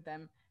bonding with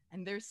them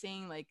and they're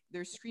saying, like,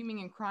 they're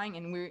screaming and crying,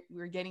 and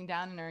we're getting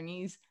down on our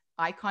knees,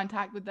 eye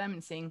contact with them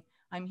and saying,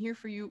 I'm here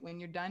for you. When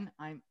you're done,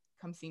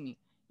 come see me.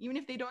 Even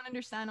if they don't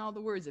understand all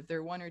the words, if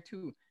they're 1 or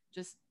 2,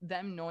 just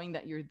them knowing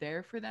that you're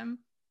there for them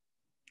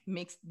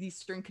makes these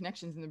certain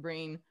connections in the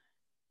brain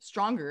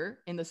stronger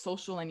in the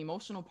social and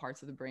emotional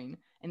parts of the brain.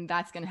 And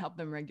that's going to help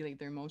them regulate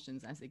their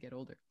emotions as they get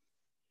older.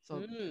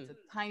 So it's a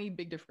tiny,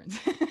 big difference.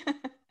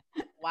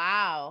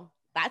 Wow.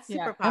 That's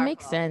super powerful. That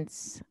makes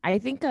sense. I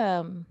think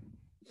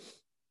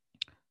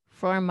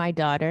for my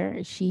daughter,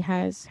 she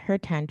has her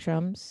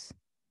tantrums.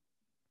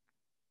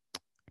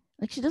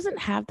 Like, she doesn't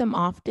have them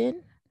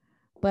often,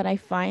 but I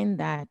find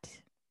that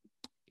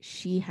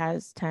she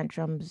has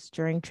tantrums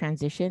during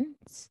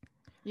transitions.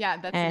 Yeah,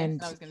 that's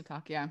next I was going to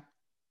talk. Yeah.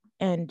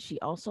 And she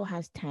also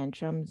has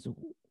tantrums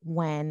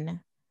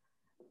when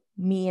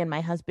me and my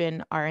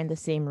husband are in the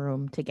same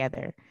room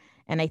together.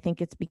 And I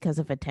think it's because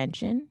of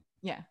attention.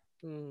 Yeah.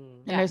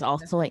 And there's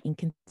also an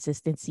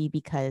inconsistency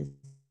because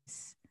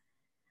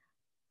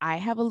I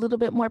have a little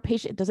bit more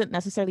patience. It doesn't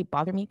necessarily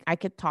bother me. I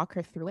could talk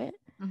her through it,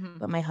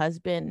 but my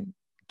husband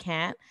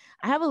can't.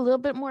 I have a little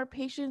bit more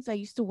patience. I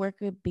used to work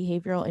with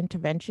behavioral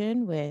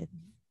intervention with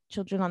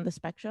children on the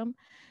spectrum.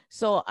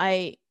 So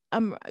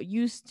I'm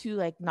used to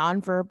like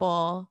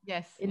nonverbal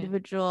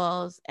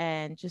individuals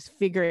and just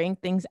figuring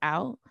things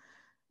out.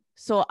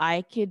 So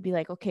I could be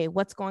like, okay,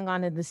 what's going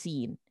on in the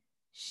scene?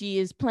 She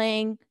is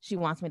playing. She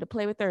wants me to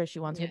play with her. She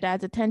wants her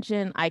dad's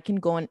attention. I can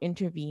go and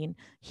intervene.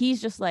 He's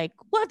just like,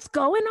 what's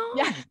going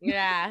on?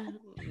 Yeah.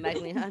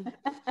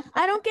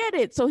 I don't get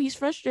it. So he's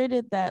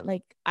frustrated that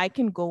like I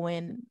can go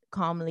in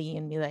calmly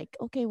and be like,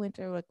 okay,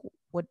 Winter, like,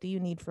 what do you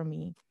need from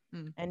me?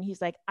 And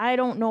he's like, I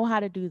don't know how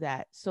to do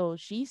that. So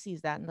she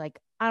sees that and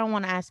like, I don't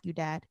want to ask you,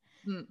 Dad.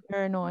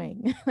 You're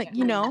annoying. Like,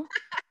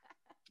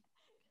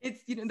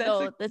 it's,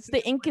 that's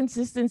the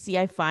inconsistency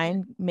I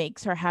find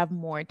makes her have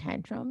more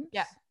tantrums.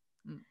 Yeah.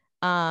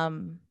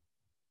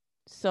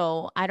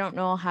 So I don't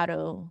know how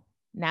to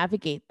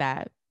navigate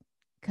that,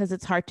 because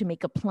it's hard to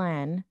make a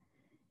plan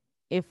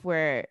if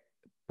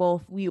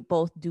we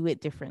both do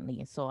it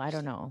differently. So I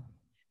don't know.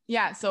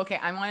 Yeah. So, okay,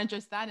 I want to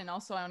address that. And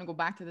also I want to go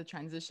back to the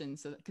transition.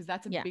 So, because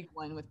that's a big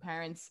one with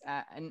parents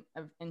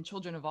and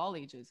children of all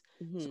ages.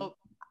 So,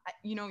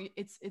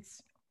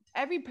 it's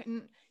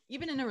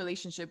even in a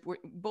relationship where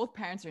both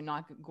parents are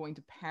not going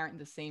to parent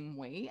the same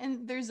way.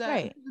 And there's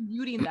a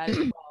beauty in that as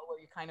well, where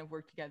you kind of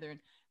work together, and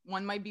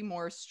one might be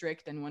more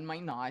strict and one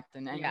might not.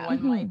 And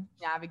one might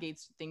navigate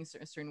things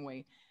a certain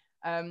way.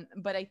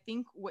 But I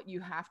think what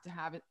you have to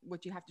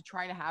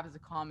try to have as a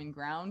common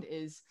ground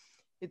is,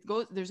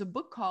 there's a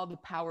book called The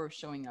Power of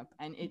Showing Up,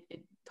 and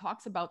it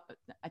talks about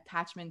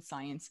attachment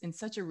science in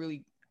such a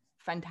really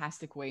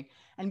fantastic way.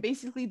 And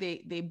basically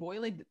they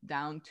boil it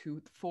down to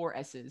 4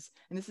 S's.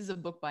 And this is a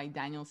book by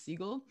Daniel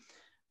Siegel.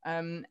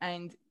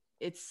 And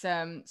it's,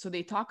 so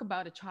they talk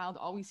about a child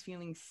always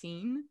feeling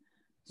seen,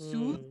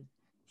 soothed,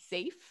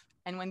 safe.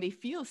 And when they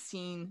feel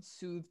seen,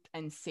 soothed,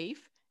 and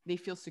safe, they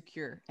feel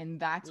secure. And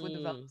that's what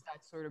develops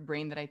that sort of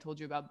brain that I told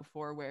you about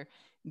before, where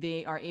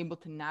they are able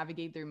to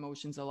navigate their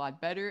emotions a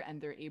lot better,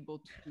 and they're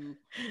able to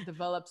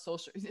develop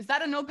social. Is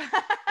that a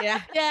notepad?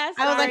 Yeah. Yeah.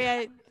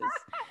 Sorry.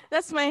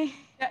 That's my.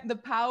 The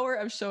power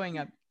of showing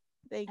up.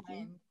 Thank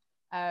you.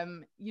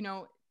 And,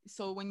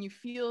 so when you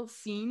feel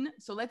seen,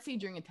 so let's say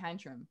during a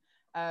tantrum,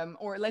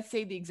 or let's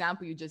say the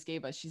example you just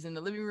gave us, she's in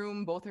the living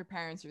room, both her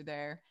parents are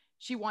there.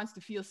 She wants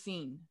to feel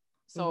seen.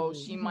 So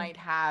she might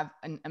have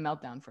a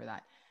meltdown for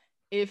that.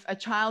 If a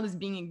child is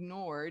being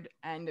ignored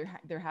and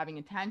they're having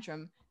a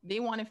tantrum,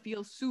 they want to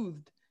feel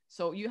soothed.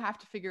 So you have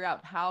to figure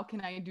out, how can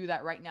I do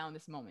that right now in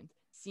this moment?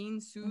 Seen,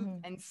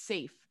 soothed, and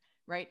safe,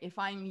 right? If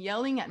I'm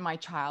yelling at my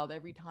child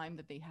every time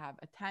that they have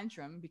a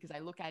tantrum, because I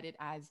look at it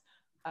as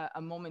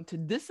a moment to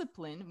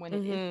discipline, when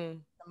it is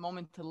a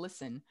moment to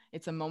listen,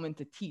 it's a moment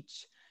to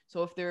teach.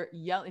 So if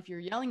you're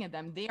yelling at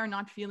them, they are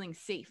not feeling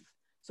safe.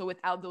 So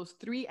without those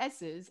 3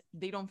 S's,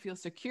 they don't feel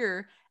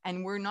secure.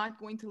 And we're not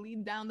going to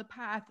lead down the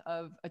path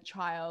of a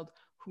child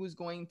who's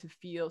going to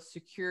feel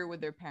secure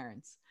with their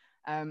parents.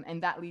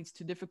 And that leads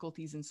to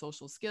difficulties in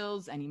social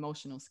skills and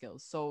emotional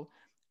skills. So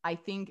I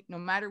think no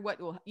matter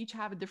what, we'll each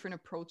have a different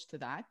approach to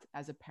that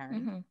as a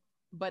parent.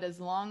 But as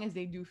long as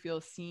they do feel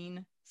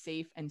seen,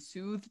 safe, and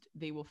soothed,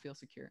 they will feel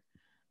secure.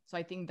 So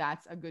I think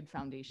that's a good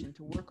foundation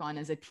to work on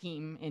as a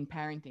team in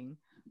parenting.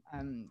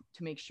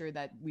 To make sure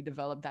that we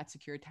develop that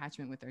secure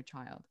attachment with our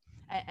child.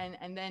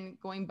 And then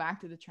going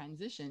back to the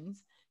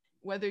transitions,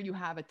 whether you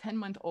have a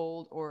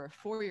 10-month-old or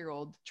a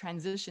 4-year-old,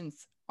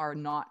 transitions are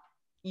not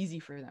easy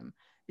for them.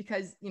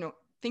 Because,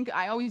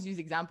 I always use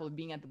the example of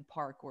being at the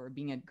park or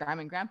being at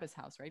grandma and grandpa's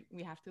house, right?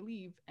 We have to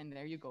leave, and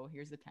there you go,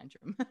 here's the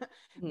tantrum.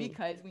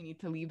 Because we need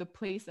to leave the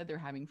place that they're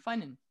having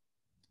fun in.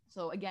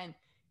 So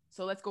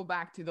let's go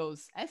back to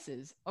those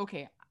S's.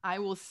 Okay, I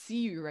will see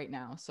you right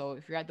now. So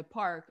if you're at the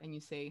park and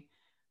you say,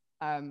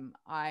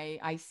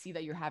 I see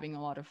that you're having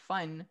a lot of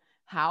fun.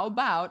 How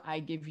about I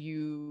give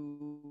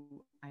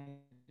you, I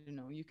don't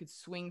know, you could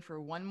swing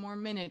for 1 more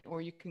minute,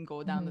 or you can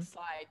go down the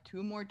slide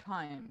 2 more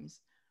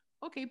times.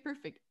 Okay,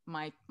 perfect.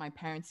 My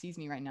parent sees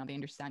me right now. They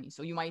understand you.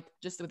 So you might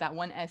just with that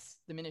 1 S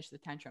diminish the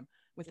tantrum.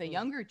 With a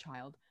younger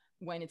child,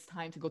 when it's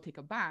time to go take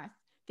a bath,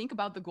 think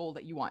about the goal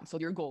that you want. So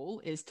your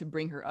goal is to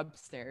bring her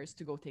upstairs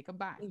to go take a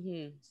bath.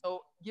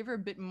 So give her a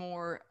bit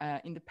more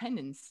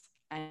independence.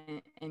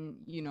 And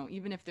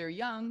even if they're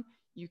young,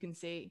 you can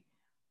say,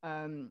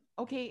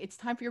 okay, it's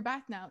time for your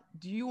bath now.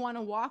 Do you want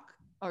to walk,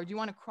 or do you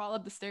want to crawl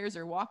up the stairs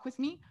or walk with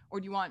me? Or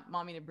do you want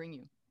mommy to bring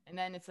you? And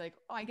then it's like,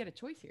 oh, I get a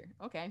choice here.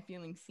 Okay, I'm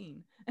feeling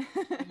seen. So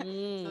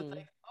it's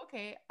like,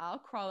 okay, I'll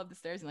crawl up the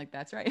stairs. And like,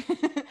 that's right.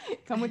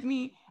 Come with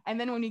me. And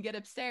then when you get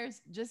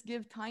upstairs, just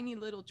give tiny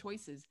little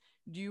choices.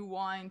 Do you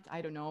want, I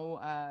don't know,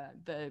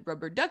 the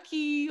rubber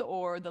ducky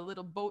or the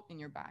little boat in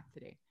your bag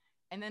today?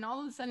 And then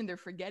all of a sudden they're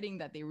forgetting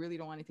that they really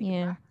don't want to take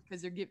it back,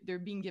 because they're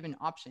being given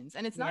options.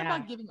 And it's not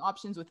about giving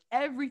options with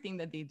everything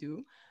that they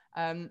do,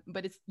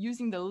 but it's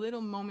using the little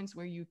moments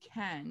where you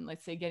can,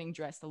 let's say getting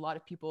dressed. A lot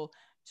of people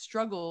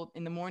struggle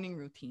in the morning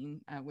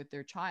routine with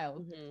their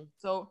child.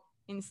 So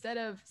instead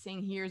of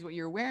saying, here's what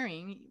you're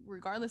wearing,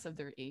 regardless of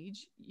their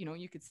age,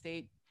 you could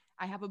say,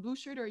 I have a blue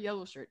shirt or a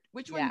yellow shirt.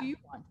 Which one do you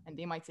want? And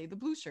they might say the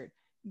blue shirt.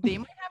 They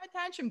might have a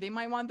tantrum. They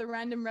might want the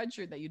random red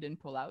shirt that you didn't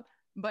pull out.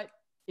 But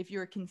if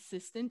you're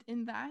consistent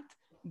in that,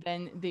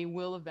 then they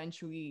will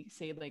eventually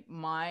say, like,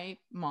 my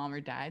mom or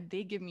dad,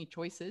 they give me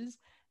choices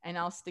and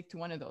I'll stick to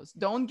one of those.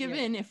 Don't give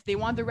in. If they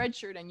want the red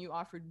shirt and you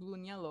offered blue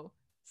and yellow,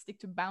 stick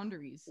to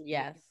boundaries.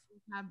 Yes.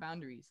 Have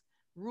boundaries,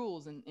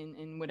 rules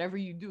in whatever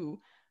you do.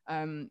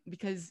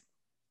 Because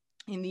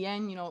in the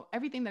end,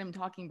 everything that I'm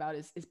talking about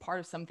is part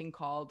of something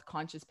called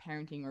conscious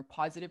parenting or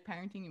positive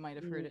parenting. You might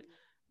have heard it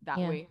that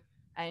way.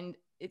 And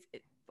it's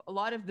a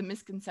lot of the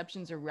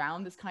misconceptions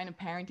around this kind of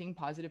parenting,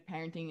 positive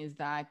parenting, is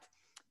that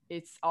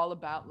it's all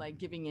about like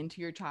giving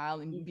into your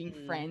child and being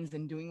friends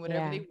and doing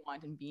whatever they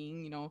want and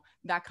being,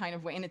 that kind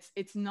of way. And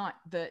it's not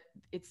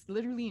it's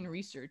literally in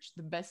research,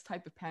 the best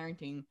type of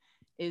parenting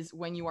is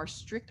when you are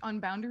strict on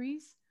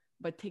boundaries,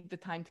 but take the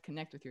time to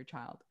connect with your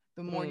child.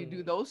 The more you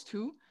do those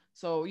two,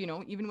 so, you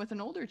know, even with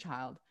an older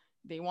child,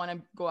 they want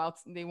to go out,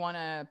 they want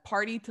to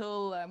party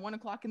till 1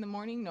 o'clock in the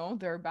morning. No,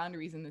 there are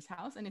boundaries in this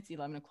house, and it's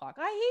 11 o'clock.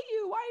 I hate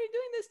you. Why are you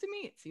doing this to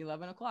me? It's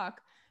 11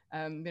 o'clock.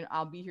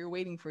 I'll be here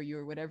waiting for you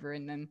or whatever.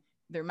 And then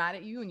they're mad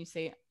at you, and you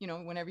say, you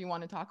know, whenever you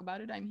want to talk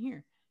about it, I'm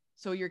here.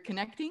 So you're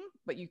connecting,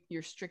 but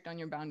you're strict on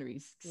your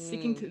boundaries,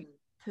 sticking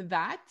to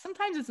that.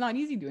 Sometimes it's not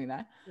easy doing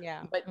that.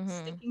 Yeah. But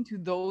sticking to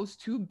those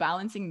two,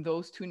 balancing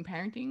those two in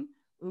parenting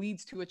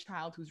leads to a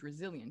child who's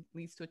resilient,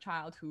 leads to a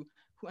child who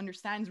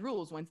understands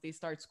rules once they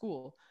start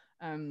school.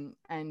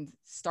 And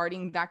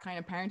starting that kind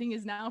of parenting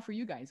is now for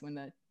you guys. When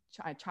the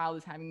child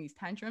is having these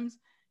tantrums,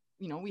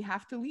 you know, we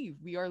have to leave.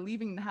 We are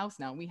leaving the house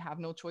now. We have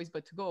no choice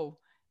but to go.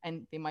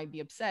 And they might be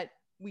upset.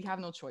 We have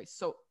no choice.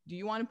 So do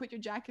you want to put your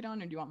jacket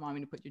on, or do you want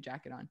mommy to put your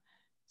jacket on?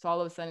 So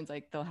all of a sudden it's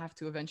like, they'll have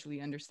to eventually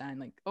understand,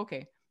 like,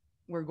 okay,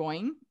 we're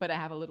going, but I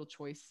have a little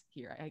choice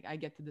here. I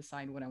get to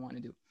decide what I want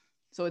to do.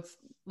 So it's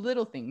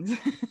little things.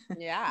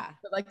 Yeah.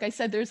 But like I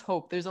said, there's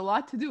hope. There's a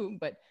lot to do,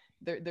 but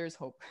there's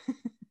hope.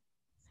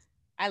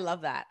 I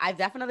love that. I've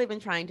definitely been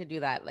trying to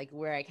do that, like,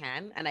 where I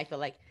can. And I feel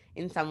like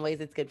in some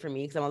ways it's good for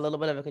me because I'm a little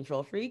bit of a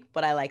control freak,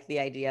 but I like the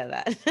idea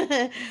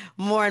that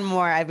more and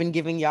more I've been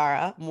giving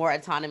Yara more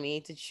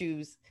autonomy to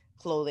choose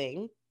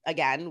clothing,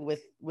 again,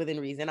 within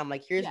reason. I'm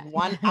like, here's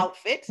one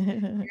outfit.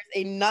 Here's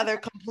another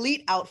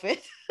complete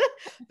outfit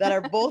that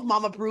are both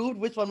mom approved.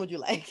 Which one would you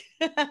like?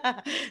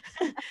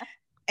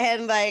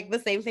 And like the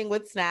same thing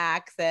with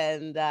snacks.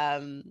 And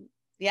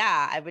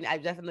yeah,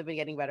 I've definitely been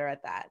getting better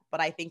at that.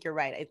 But I think you're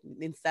right.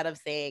 Instead of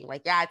saying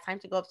like, yeah, it's time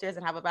to go upstairs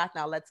and have a bath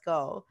now, let's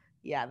go.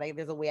 Yeah, like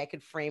there's a way I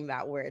could frame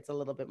that where it's a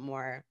little bit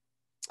more,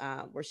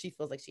 where she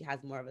feels like she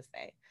has more of a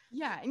say.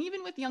 Yeah. And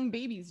even with young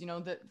babies, you know,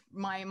 that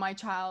my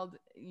child,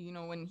 you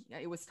know, when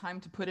it was time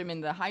to put him in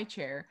the high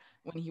chair,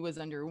 when he was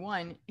under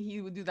 1,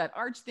 he would do that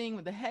arch thing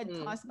with the head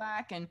tossed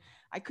back. And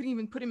I couldn't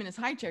even put him in his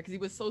high chair because he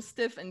was so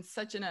stiff and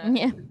such in a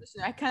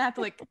position. I kind of had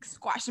to like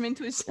squash him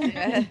into his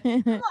chair.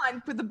 Come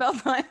on, put the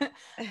belt on.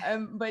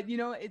 But you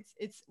know,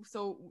 it's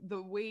so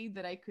the way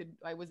that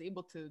I was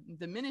able to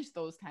diminish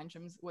those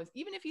tantrums was,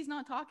 even if he's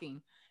not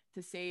talking,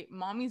 to say,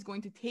 mommy's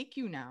going to take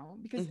you now,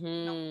 because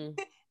you know,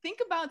 think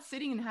about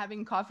sitting and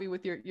having coffee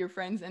with your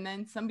friends, and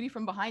then somebody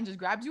from behind just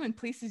grabs you and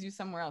places you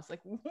somewhere else.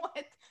 Like, what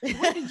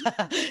did you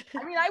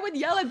I mean, I would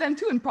yell at them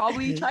too and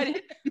probably try to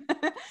hit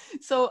them.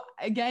 So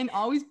again,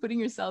 always putting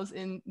yourselves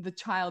in the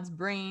child's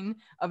brain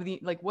of the,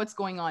 like, what's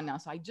going on now.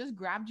 So I just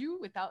grabbed you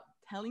without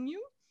telling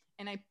you,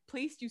 and I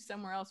placed you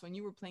somewhere else when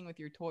you were playing with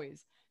your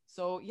toys.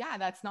 So yeah,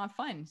 that's not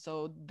fun.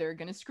 So they're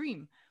going to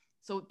scream.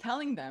 So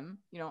telling them,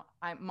 you know,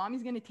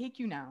 mommy's going to take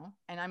you now,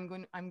 and I'm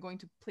going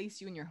to place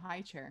you in your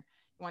high chair.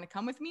 You want to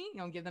come with me? You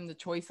know, give them the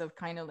choice of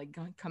kind of like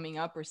coming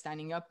up or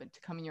standing up and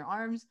to come in your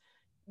arms.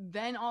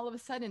 Then all of a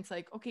sudden it's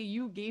like, okay,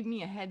 you gave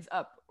me a heads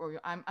up,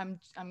 or I'm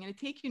going to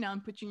take you now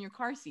and put you in your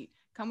car seat.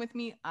 Come with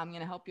me. I'm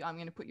going to help you. I'm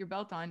going to put your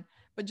belt on.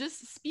 But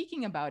just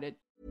speaking about it.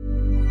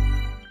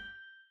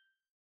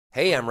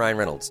 Hey, I'm Ryan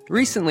Reynolds.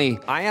 Recently,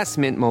 I asked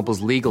Mint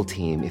Mobile's legal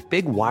team if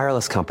big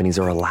wireless companies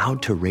are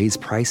allowed to raise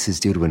prices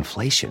due to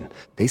inflation.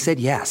 They said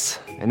yes.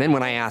 And then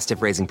when I asked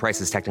if raising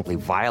prices technically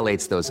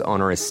violates those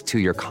onerous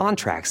 2-year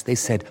contracts, they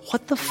said,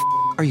 "What the f***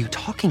 are you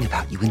talking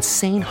about, you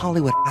insane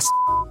Hollywood ass?"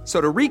 So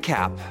to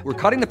recap, we're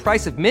cutting the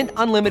price of Mint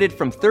Unlimited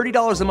from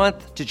 $30 a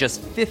month to just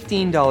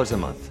 $15 a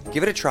month.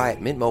 Give it a try at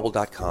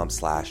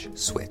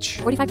mintmobile.com/switch.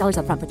 $45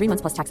 up front for 3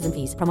 months plus taxes and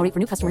fees. Promo rate for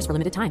new customers for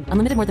limited time.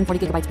 Unlimited more than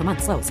 40 gigabytes per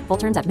month. Slows full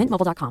terms at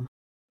mintmobile.com.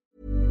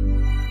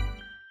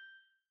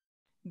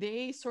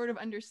 They sort of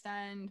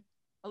understand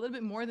a little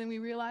bit more than we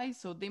realize.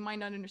 So they might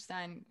not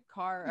understand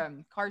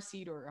car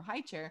seat or a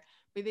high chair,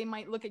 but they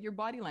might look at your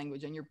body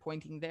language and you're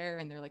pointing there,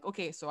 and they're like,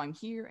 okay, so I'm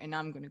here and now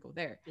I'm going to go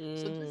there. So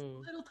just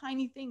little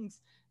tiny things.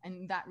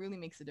 And that really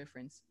makes a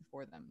difference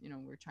for them. You know,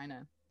 we're trying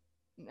to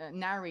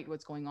narrate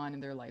what's going on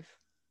in their life.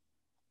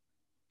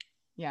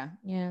 Yeah.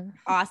 Yeah.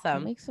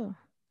 Awesome.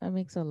 That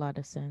makes a lot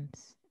of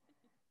sense.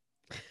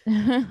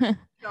 So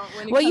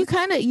well, you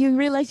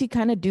realize you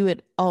kind of do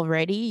it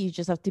already. You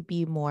just have to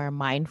be more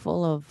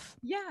mindful of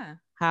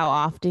how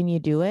often you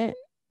do it.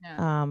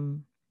 Yeah.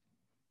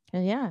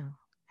 And yeah,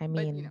 I mean,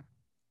 but, you know,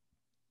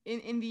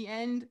 in the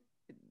end,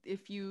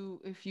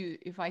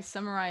 if I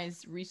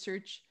summarize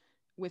research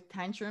with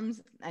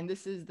tantrums, and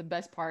this is the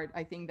best part,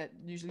 I think, that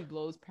usually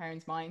blows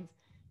parents' minds,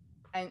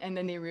 and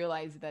then they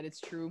realize that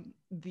it's true.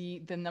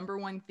 The number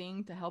one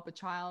thing to help a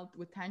child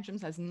with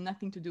tantrums has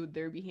nothing to do with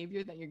their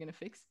behavior that you're going to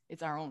fix.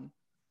 It's our own.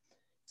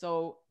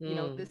 So, you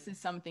know, this is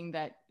something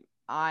that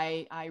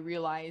I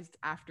realized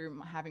after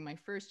having my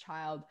first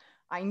child.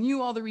 I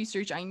knew all the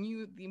research. I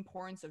knew the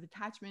importance of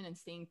attachment and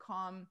staying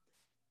calm.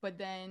 But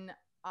then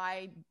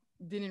I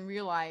didn't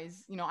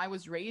realize, you know, I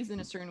was raised in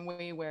a certain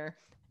way where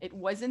it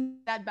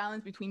wasn't that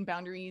balance between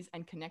boundaries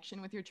and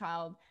connection with your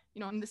child. You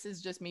know, and this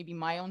is just maybe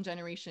my own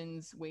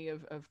generation's way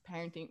of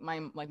parenting,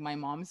 my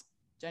mom's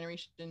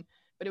generation,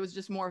 but it was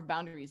just more of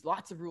boundaries,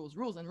 lots of rules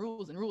and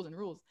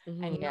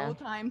no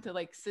time to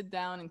like sit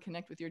down and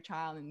connect with your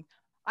child and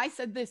I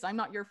said this, I'm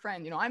not your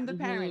friend, you know, I'm the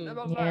parent, blah,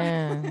 blah, blah.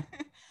 Yeah.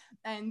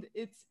 And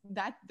it's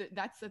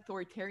that's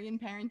authoritarian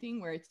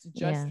parenting, where it's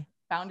just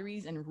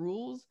boundaries and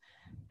rules.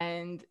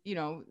 And, you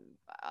know,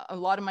 a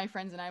lot of my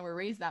friends and I were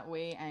raised that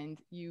way, and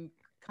you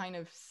kind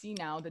of see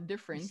now the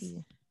difference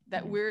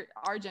that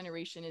our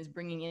generation is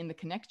bringing in the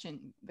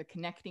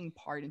connecting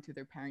part into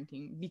their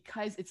parenting,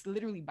 because it's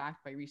literally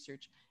backed by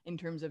research in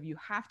terms of you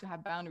have to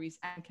have boundaries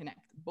and connect,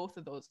 both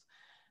of those.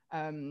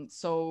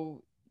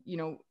 So, you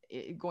know,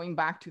 going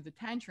back to the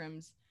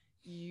tantrums,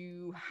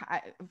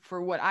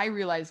 for what I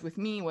realized with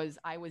me was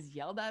I was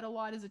yelled at a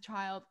lot as a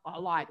child, a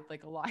lot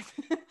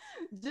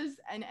just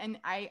and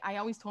I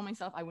always told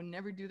myself I would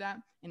never do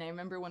that. And I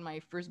remember when my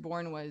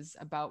firstborn was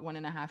about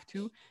 1.5,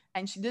 2,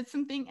 and she did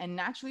something and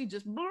naturally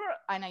just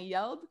and I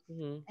yelled,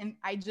 and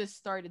I just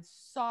started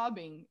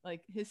sobbing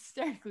like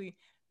hysterically,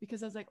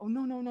 because I was like, oh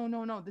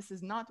no, this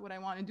is not what I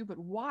want to do. But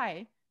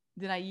why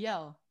did I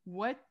yell?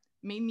 What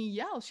made me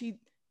yell? She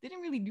didn't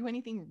really do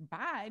anything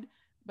bad,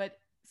 but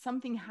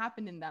something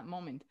happened in that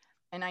moment.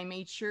 And I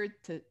made sure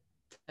to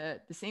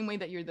the same way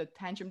that you're the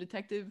tantrum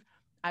detective,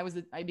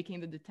 I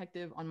became the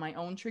detective on my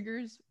own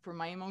triggers for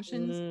my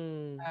emotions.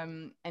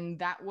 And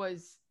that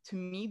was, to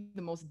me,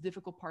 the most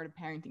difficult part of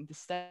parenting, to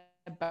step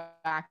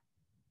back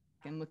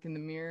and look in the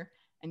mirror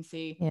and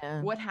say,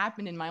 what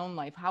happened in my own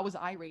life? How was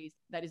I raised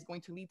that is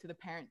going to lead to the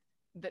parent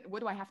that, what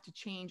do I have to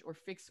change or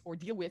fix or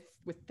deal with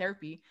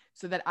therapy,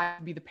 so that I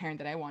be the parent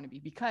that I want to be?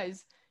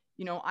 Because,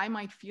 you know, I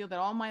might feel that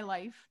all my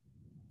life,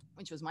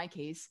 which was my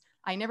case,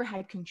 I never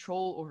had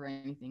control over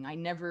anything. I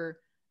never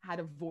had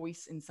a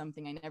voice in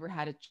something. I never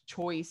had a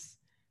choice.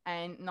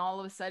 And all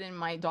of a sudden,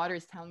 my daughter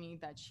is telling me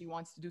that she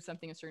wants to do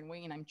something a certain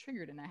way, and I'm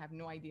triggered and I have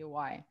no idea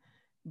why.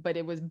 But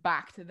it was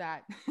back to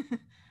that,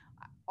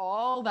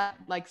 all that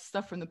like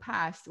stuff from the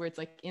past, where it's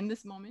like, in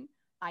this moment,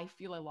 I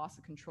feel I lost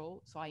the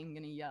control. So I'm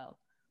going to yell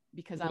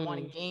because I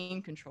want to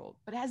gain control.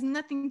 But it has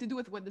nothing to do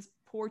with what this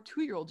poor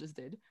 2-year-old just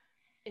did.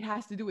 It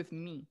has to do with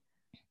me.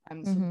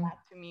 So that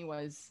to me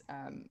was,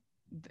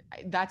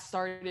 that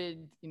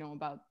started, you know,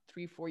 about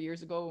 3-4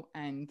 years ago.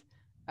 And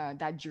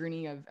that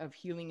journey of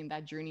healing, and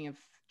that journey of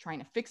trying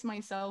to fix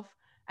myself.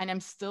 And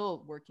I'm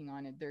still working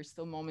on it. There's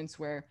still moments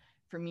where,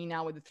 for me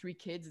now with the 3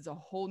 kids, it's a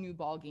whole new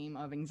ball game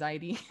of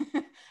anxiety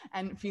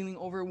and feeling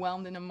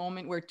overwhelmed in a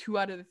moment where 2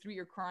 out of the 3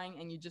 are crying,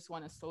 and you just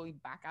want to slowly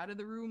back out of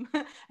the room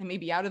and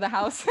maybe out of the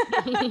house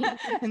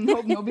and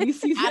hope nobody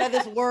sees out of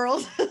this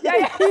world.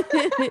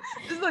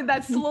 Just like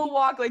that slow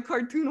walk, like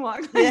cartoon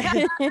walk. And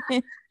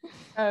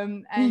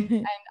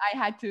I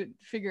had to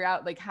figure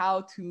out like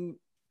how to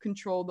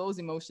control those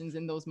emotions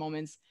in those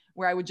moments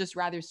where I would just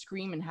rather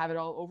scream and have it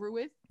all over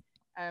with.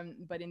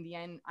 But in the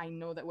end, I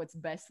know that what's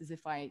best is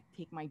if I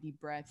take my deep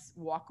breaths,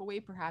 walk away,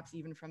 perhaps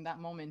even from that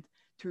moment,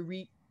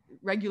 to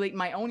regulate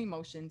my own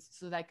emotions,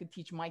 so that I could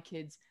teach my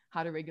kids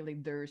how to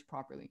regulate theirs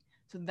properly.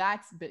 So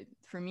that's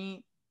for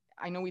me.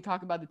 I know we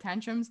talk about the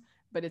tantrums,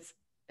 but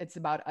it's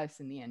about us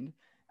in the end,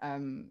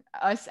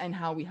 us and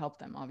how we help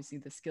them. Obviously,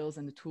 the skills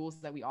and the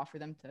tools that we offer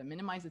them to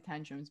minimize the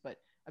tantrums, but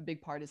a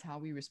big part is how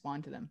we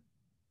respond to them.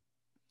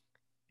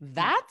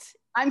 That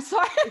I'm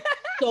sorry.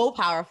 So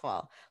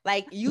powerful.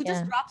 Like, you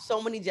just dropped so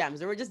many gems.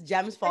 There were just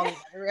gems falling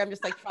everywhere. I'm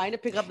just like trying to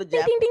pick up the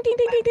gems. Ding, ding, ding,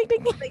 ding, ding,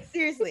 ding, ding. Like,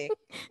 seriously,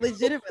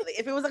 legitimately.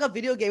 If it was like a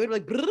video game, it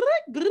would be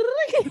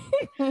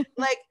like,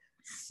 like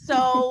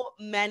so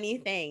many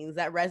things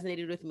that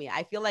resonated with me.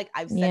 I feel like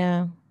I've said,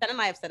 Jen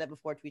and I have said it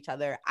before to each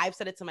other. I've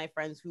said it to my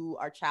friends who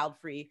are child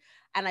free.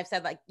 And I've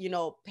said, like, you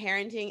know,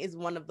 parenting is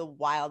one of the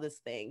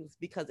wildest things,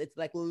 because it's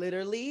like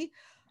literally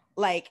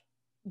like,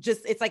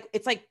 just, it's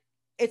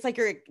like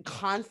you're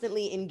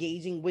constantly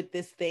engaging with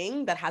this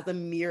thing that has a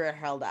mirror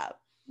held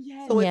up.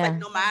 So it's like,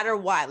 no matter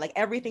what, like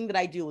everything that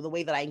I do, the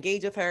way that I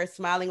engage with her,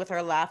 smiling with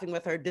her, laughing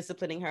with her,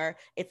 disciplining her,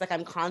 it's like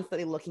I'm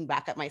constantly looking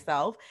back at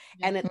myself.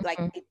 And it's like,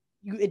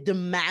 it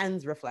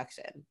demands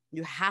reflection.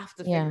 You have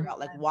to figure out,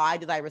 like, why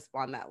did I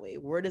respond that way?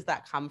 Where does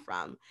that come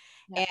from?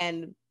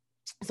 And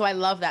so I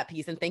love that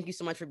piece. And thank you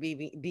so much for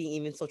being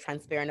even so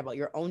transparent about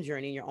your own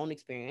journey and your own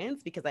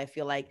experience, because I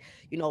feel like,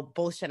 you know,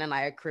 both Shen and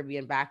I are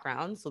Caribbean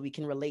background, so we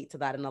can relate to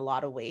that in a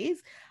lot of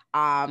ways.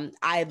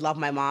 I love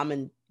my mom,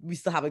 and we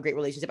still have a great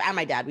relationship, and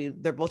my dad.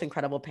 They're both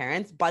incredible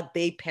parents, but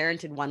they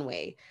parented one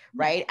way,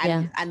 right?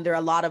 And there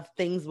are a lot of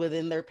things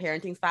within their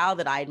parenting style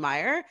that I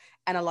admire,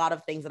 and a lot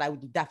of things that I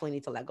would definitely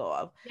need to let go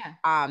of.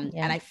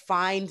 And I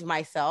find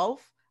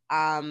myself,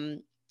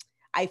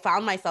 I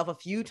found myself a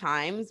few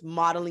times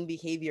modeling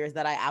behaviors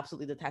that I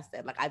absolutely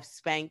detested. Like, I've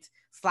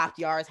slapped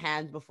Yara's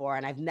hands before,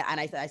 and I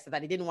said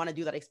that I didn't want to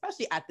do that,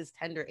 especially at this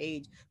tender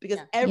age, because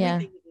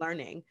everything is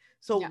learning.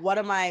 So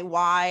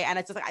why? And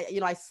it's just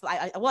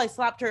like, I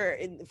slapped her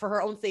for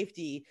her own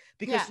safety,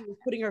 because she was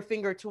putting her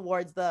finger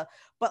towards but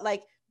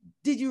like,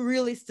 did you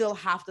really still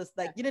have to,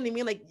 like, you know what I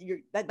mean? Like,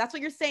 that's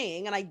what you're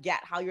saying. And I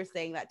get how you're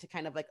saying that to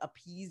kind of like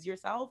appease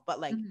yourself,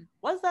 but like,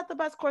 was that the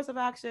best course of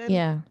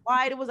action?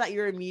 Why was that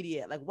your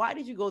immediate? Like, why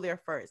did you go there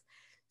first?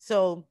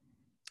 So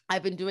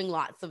I've been doing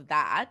lots of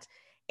that.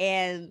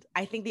 And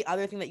I think the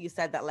other thing that you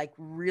said that like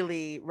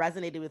really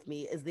resonated with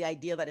me is the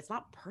idea that it's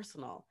not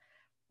personal,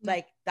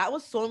 Like that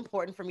was so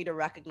important for me to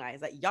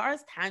recognize that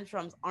Yara's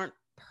tantrums aren't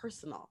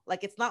personal.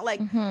 Like it's not like,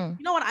 you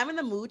know what, I'm in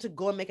the mood to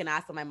go and make an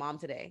ass of my mom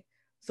today.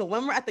 So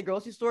when we're at the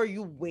grocery store,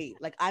 you wait.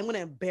 Like I'm going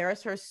to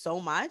embarrass her so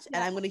much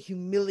and I'm going to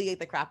humiliate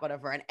the crap out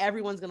of her and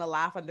everyone's going to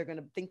laugh and they're going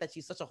to think that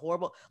she's such a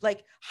horrible,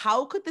 like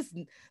how could this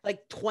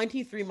like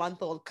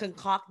 23-month-old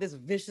concoct this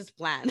vicious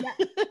plan?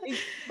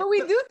 But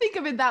we do think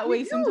of it that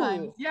way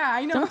sometimes. Yeah,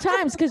 I know.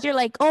 Sometimes because you're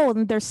like, oh,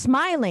 they're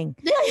smiling.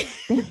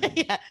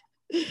 Yeah.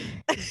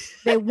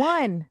 They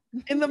won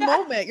in the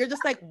moment. You're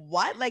just like,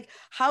 what? Like,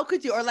 how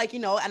could you? Or like, you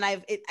know, and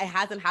it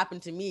hasn't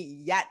happened to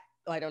me yet.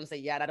 Oh, I don't say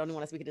yet. I don't even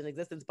want to speak it into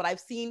existence, but I've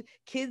seen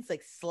kids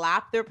like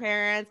slap their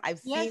parents. I've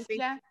seen things.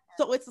 Yeah.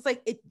 So it's just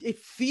like, it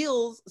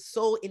feels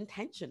so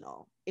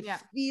intentional. It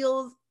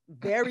feels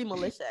very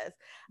malicious.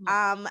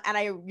 And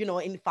I, you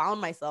know, found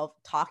myself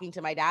talking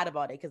to my dad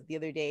about it because the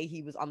other day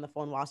he was on the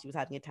phone while she was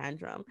having a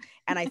tantrum.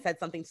 And I said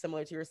something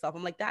similar to yourself.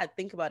 I'm like, Dad,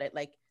 think about it.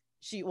 Like,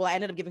 I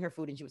ended up giving her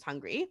food and she was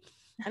hungry.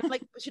 And I'm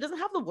like, she doesn't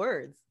have the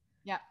words.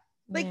 Yeah.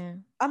 Like,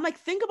 I'm like,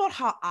 think about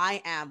how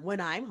I am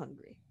when I'm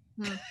hungry.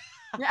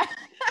 Yeah.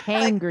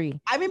 Hangry.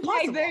 Like, I'm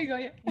impossible. There you go.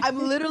 Yeah.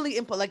 I'm literally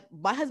like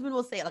my husband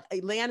will say, like,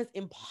 Leanne is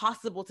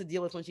impossible to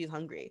deal with when she's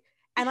hungry.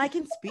 And I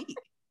can speak.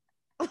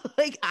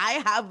 Like,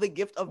 I have the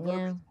gift of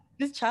words.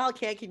 This child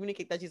can't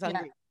communicate that she's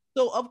hungry.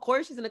 So of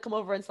course she's gonna come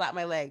over and slap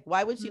my leg.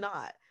 Why would she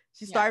not?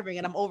 She's starving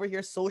and I'm over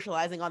here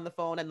socializing on the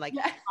phone and like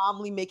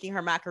calmly making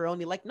her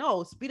macaroni. Like,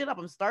 no, speed it up.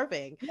 I'm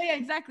starving. Yeah,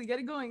 exactly. Get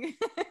it going.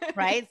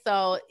 Right.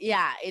 So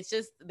yeah, it's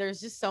just,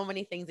 there's just so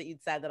many things that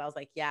you'd said that I was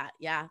like, yeah.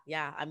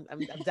 I'm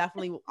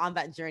definitely on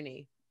that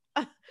journey.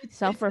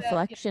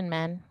 Self-reflection,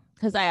 man.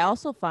 Because I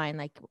also find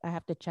like I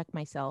have to check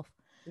myself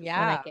when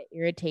I get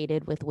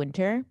irritated with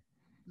winter.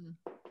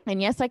 And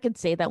yes, I could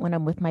say that when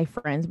I'm with my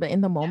friends, but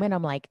in the moment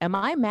I'm like, am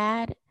I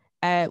mad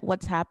at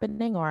what's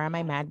happening or am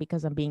I mad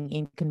because I'm being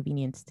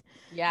inconvenienced?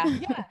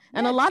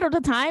 And a lot of the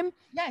time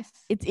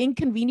it's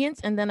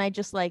inconvenience, and then I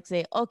just like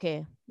say,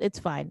 okay, it's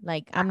fine,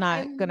 like I'm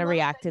not gonna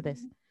react to this.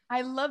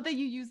 I love that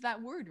you use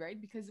that word, right?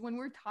 Because when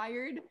we're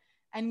tired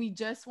and we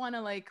just want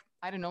to, like,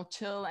 I don't know,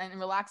 chill and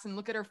relax and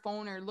look at our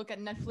phone or look at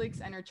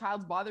Netflix and our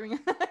child's bothering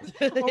us,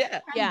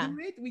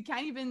 we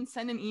can't even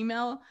send an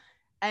email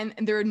and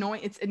they're annoying.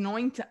 It's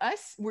annoying to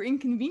us. We're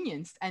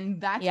inconvenienced, and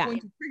that's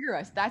going to trigger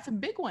us. That's a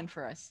big one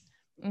for us.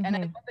 And I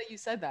love that you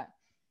said that.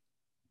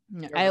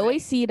 I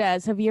always see it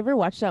as, have you ever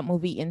watched that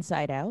movie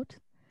Inside Out?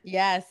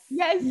 Yes.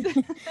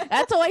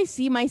 That's how I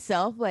see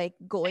myself, like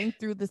going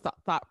through the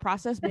thought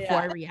process before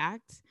I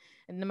react.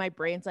 And then my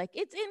brain's like,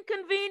 it's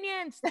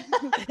inconvenience.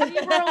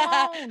 Leave her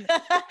alone.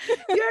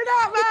 You're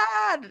not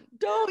mad.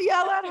 Don't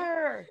yell at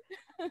her.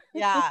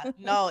 Yeah,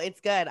 no,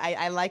 it's good.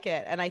 I like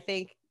it. And I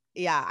think,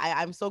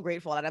 I'm so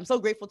grateful. And I'm so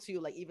grateful too,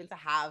 like even to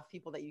have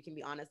people that you can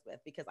be honest with,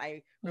 because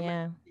I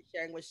remember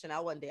sharing with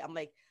Chanel one day. I'm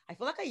like, I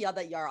feel like I yelled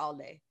at Yara all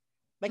day.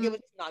 Like it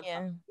was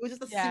nonstop. It was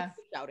just a super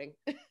shouting.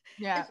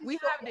 Yeah, we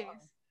have days.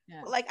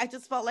 Yeah. Like I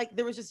just felt like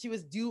she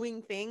was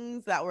doing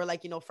things that were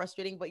like, you know,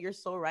 frustrating, but you're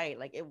so right.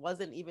 Like it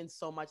wasn't even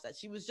so much that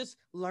she was just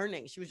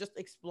learning. She was just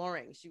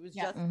exploring. She was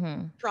just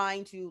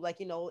trying to,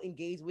 like, you know,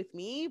 engage with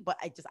me, but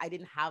I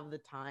didn't have the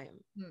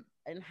time.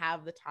 I didn't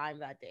have the time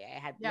that day. I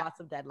had lots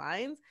of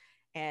deadlines.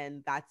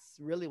 And that's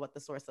really what the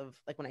source of,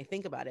 like, when I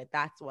think about it,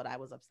 that's what I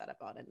was upset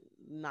about, and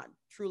not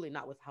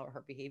with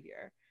her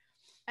behavior.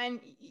 And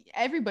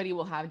everybody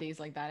will have days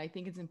like that. I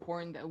think it's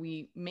important that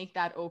we make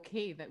that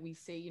okay, that we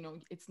say, you know,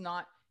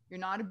 you're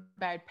not a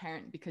bad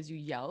parent because you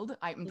yelled.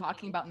 I'm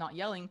talking about not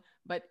yelling,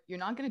 but you're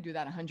not going to do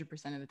that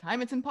 100% of the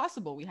time. It's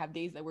impossible. We have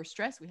days that we're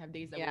stressed. We have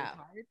days that we're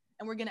tired,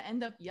 and we're going to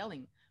end up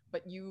yelling.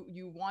 But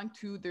you want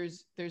to,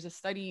 there's a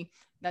study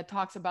that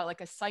talks about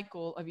like a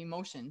cycle of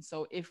emotion.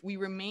 So if we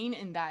remain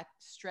in that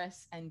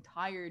stress and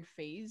tired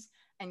phase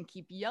and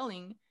keep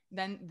yelling,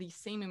 then the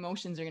same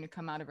emotions are going to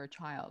come out of our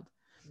child.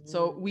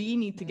 So we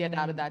need to get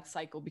out of that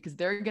cycle, because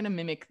they're going to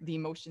mimic the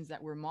emotions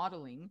that we're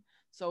modeling.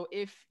 So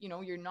if, you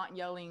know, you're not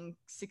yelling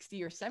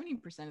 60 or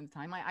 70% of the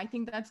time, I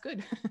think that's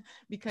good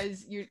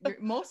because you're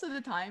most of the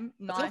time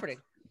not.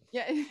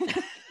 You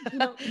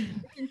know,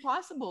 it's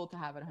impossible to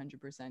have it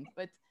 100%,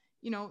 but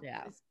you know,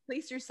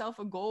 place yourself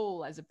a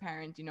goal as a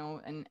parent, you know,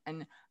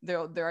 and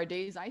there are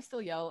days I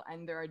still yell,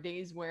 and there are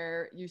days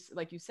where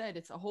like you said,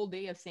 it's a whole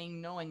day of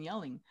saying no and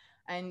yelling.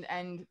 And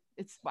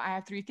I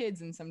have 3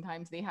 kids, and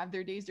sometimes they have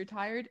their days they're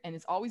tired, and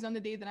it's always on the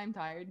day that I'm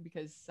tired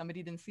because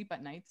somebody didn't sleep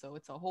at night. So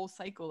it's a whole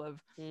cycle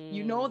of,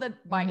 you know,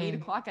 that by 8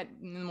 o'clock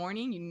in the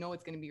morning, you know,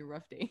 it's going to be a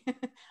rough day.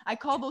 I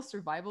call those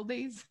survival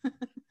days.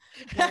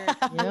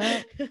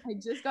 I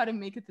just got to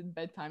make it to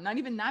bedtime, not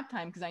even nap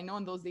time, because I know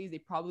in those days they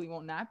probably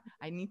won't nap.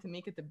 I need to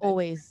make it to bed.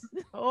 Always.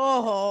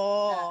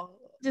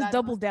 Just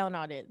double down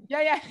on it.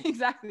 Yeah,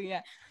 exactly.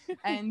 Yeah.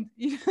 And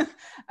I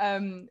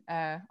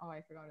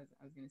forgot what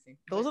I was gonna say.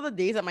 Those are the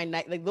days at my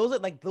night. Like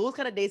those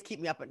kind of days keep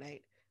me up at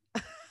night.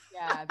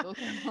 Yeah, those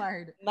are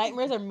hard.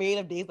 Nightmares are made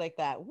of days like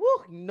that.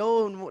 Woo!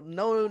 No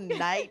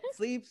night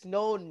sleeps,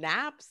 no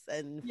naps,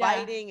 and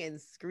fighting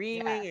and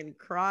screaming and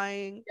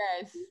crying.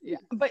 Yes. Yeah.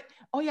 But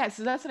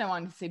so that's what I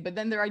wanted to say. But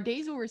then there are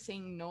days where we're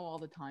saying no all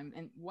the time.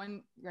 And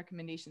one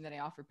recommendation that I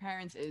offer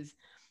parents is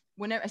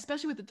whenever,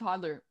 especially with the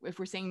toddler, if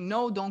we're saying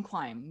no, don't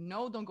climb,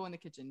 no, don't go in the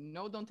kitchen,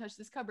 no, don't touch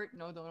this cupboard,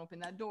 no, don't open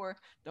that door,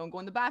 don't go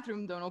in the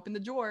bathroom, don't open the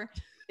drawer.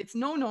 It's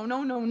no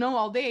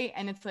all day.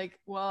 And it's like,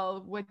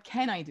 well, what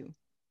can I do?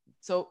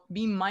 So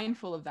be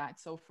mindful of that.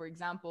 So for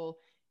example,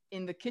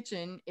 in the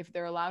kitchen, if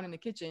they're allowed in the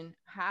kitchen,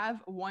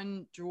 have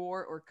one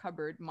drawer or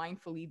cupboard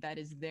mindfully that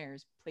is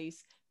theirs.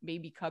 Place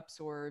baby cups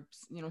or,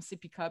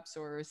 sippy cups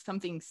or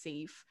something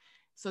safe,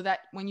 so that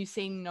when you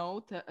say no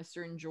to a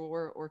certain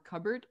drawer or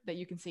cupboard, that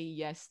you can say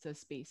yes to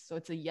space. So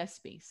it's a yes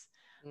space.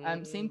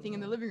 Same thing in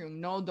the living room.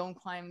 No, don't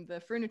climb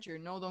the furniture.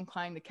 No, don't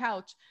climb the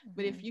couch.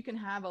 But if you can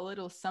have a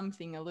little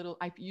something,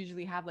 I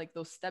usually have like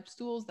those step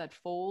stools that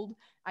fold.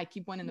 I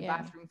keep one in the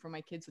bathroom for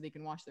my kids so they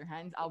can wash their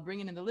hands. I'll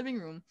bring it in the living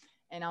room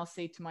and I'll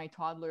say to my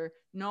toddler,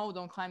 no,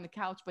 don't climb the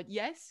couch. But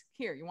yes,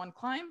 here, you want to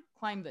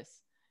climb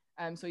this.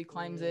 So he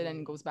climbs it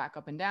and goes back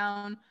up and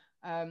down.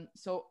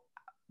 So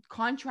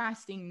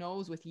contrasting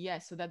no's with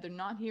yes, so that they're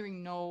not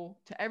hearing no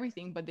to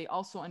everything, but they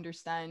also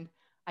understand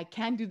I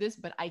can't do this,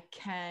 but I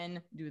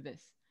can do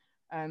this.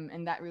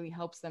 And that really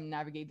helps them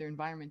navigate their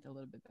environment a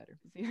little bit better.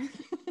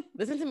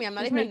 Listen to me. I'm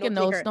not Just even making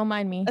notes. Don't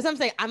mind me. That's what I'm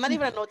saying. I'm not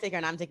even a note taker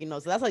and I'm taking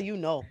notes. So that's how you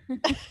know.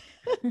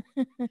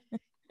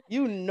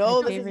 You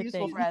know this is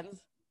useful,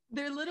 friends.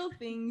 They're little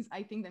things,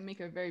 I think, that make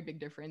a very big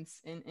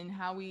difference in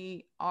how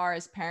we are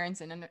as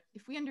parents. And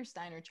if we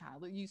understand our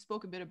child, you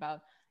spoke a bit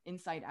about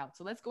inside out.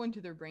 So let's go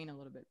into their brain a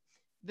little bit.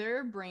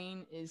 Their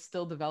brain is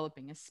still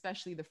developing,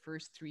 especially the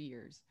first 3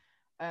 years.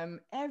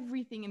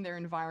 Everything in their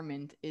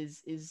environment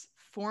is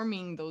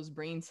forming those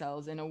brain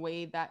cells in a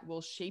way that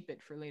will shape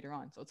it for later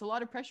on. So it's a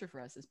lot of pressure for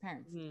us as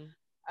parents.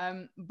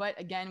 But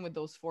again, with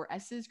those 4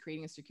 S's,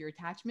 creating a secure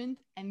attachment,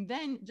 and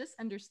then just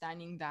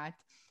understanding that.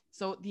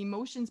 So the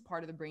emotions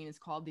part of the brain is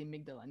called the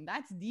amygdala, and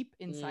that's deep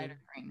inside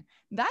our brain.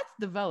 That's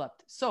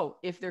developed. So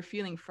if they're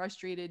feeling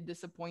frustrated,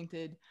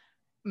 disappointed,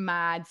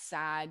 mad,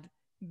 sad,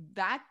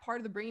 that part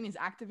of the brain is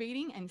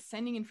activating and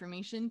sending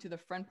information to the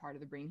front part of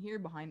the brain here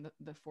behind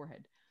the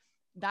forehead.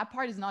 That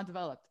part is not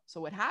developed.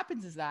 So what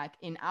happens is that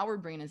in our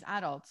brain as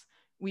adults,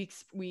 we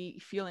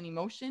feel an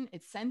emotion,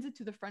 it sends it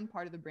to the front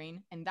part of the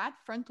brain, and that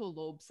frontal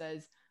lobe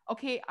says,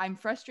 okay, I'm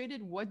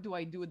frustrated. What do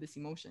I do with this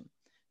emotion?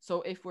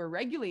 So if we're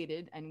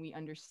regulated and we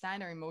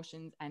understand our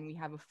emotions and we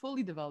have a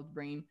fully developed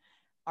brain,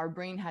 our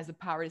brain has the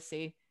power to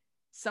say,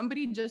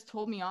 somebody just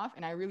told me off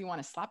and I really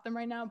want to slap them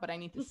right now, but I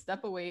need to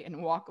step away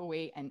and walk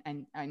away and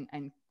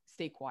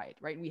stay quiet,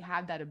 right? We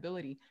have that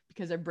ability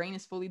because our brain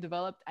is fully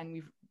developed and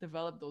we've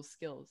developed those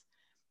skills.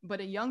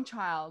 But a young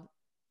child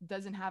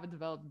doesn't have a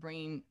developed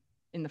brain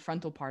in the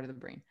frontal part of the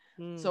brain.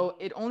 So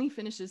it only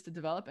finishes to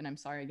develop, and I'm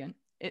sorry again,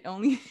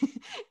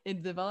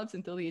 it develops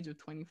until the age of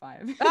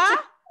 25.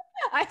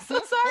 I'm so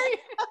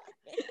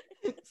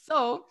sorry.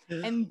 So,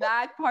 and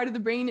that part of the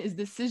brain is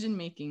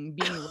decision-making,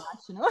 being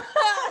rational.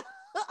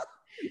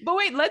 But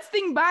wait, let's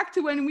think back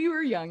to when we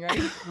were young, right?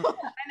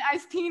 And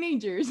as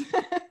teenagers.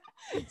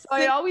 So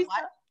I always,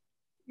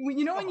 when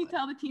you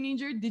tell the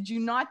teenager, did you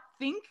not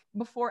think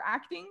before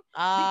acting?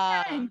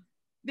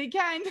 They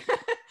can.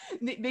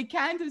 They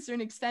can to a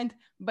certain extent,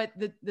 but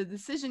the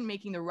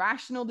decision-making, the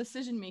rational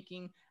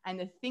decision-making and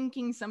the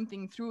thinking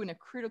something through in a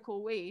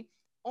critical way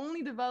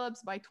only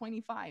develops by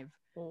 25.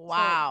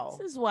 Wow. So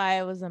this is why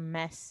I was a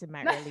mess in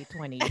my early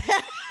 20s.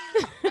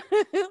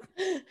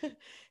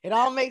 It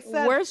all makes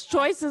sense. Worst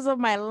choices of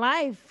my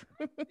life.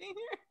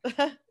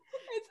 Listen,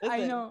 I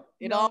know.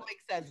 It all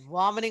makes sense.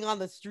 Vomiting on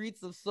the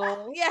streets of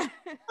Seoul. Yeah.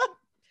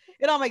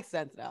 It all makes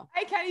sense now.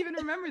 I can't even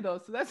remember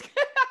those. So that's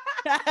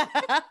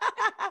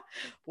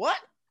what?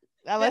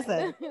 Now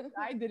listen.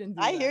 I didn't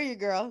do I that. Hear you,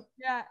 girl.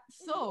 Yeah.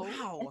 So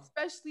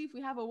especially if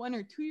we have a 1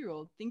 or 2 year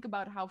old, think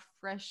about how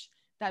fresh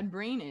that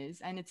brain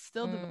is and it's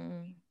still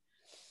developing.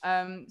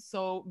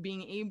 So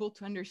being able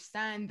to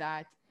understand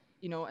that,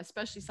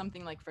 especially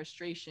something like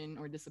frustration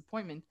or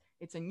disappointment,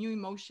 it's a new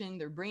emotion,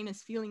 their brain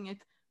is feeling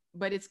it,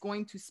 but it's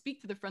going to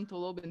speak to the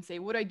frontal lobe and say,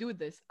 what do I do with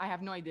this? I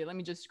have no idea. Let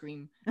me just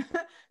scream.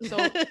 So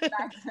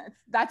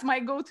that's my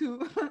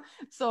go-to.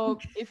 So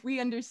if we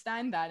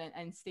understand that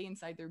and stay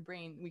inside their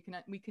brain,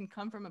 we can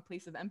come from a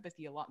place of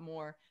empathy a lot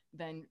more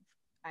than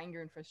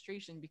anger and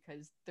frustration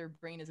because their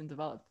brain isn't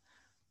developed.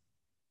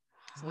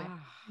 So,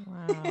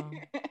 wow.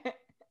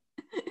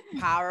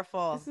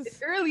 Powerful.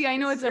 It's early. I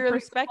know it's a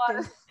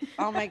perspective.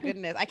 Oh my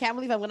goodness. I can't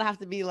believe I'm going to have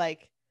to be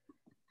like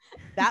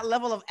that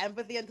level of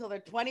empathy until they're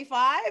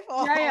 25.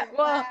 Oh, yeah.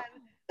 Well,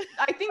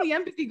 I think the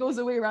empathy goes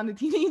away around the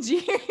teenage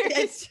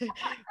years. It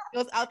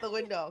goes out the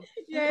window.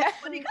 Yeah.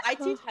 Funny, I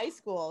teach high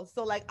school.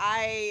 So like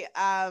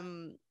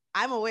I'm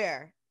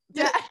aware.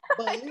 Yeah.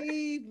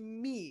 Believe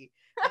me.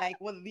 Like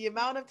the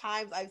amount of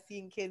times I've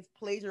seen kids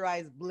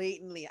plagiarize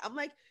blatantly. I'm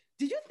like,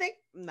 did you think?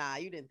 Nah,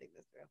 you didn't think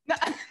this through.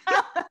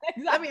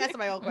 Exactly. Let me answer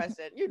my own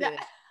question. You didn't.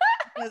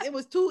 because it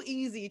was too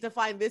easy to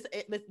find this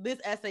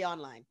essay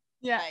online.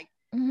 Yeah. Like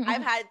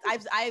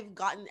I've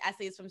gotten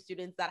essays from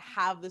students that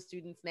have the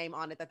student's name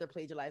on it that they're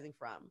plagiarizing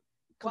from.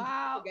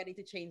 Wow. Forgetting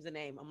to change the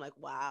name. I'm like,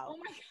 wow. Oh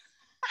my God.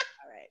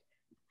 All right.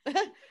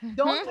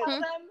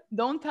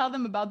 Don't tell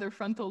them about their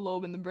frontal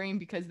lobe in the brain,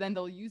 because then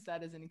they'll use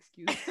that as an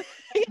excuse.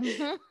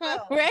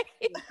 Well, right.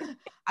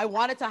 I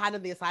wanted to hand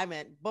in the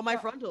assignment, but my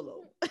frontal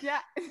lobe. Yeah.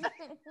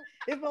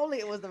 If only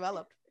it was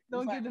developed.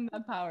 Don't give them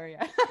that power.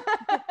 Yeah.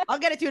 I'll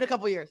get it to you in a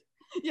couple years.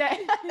 Yeah.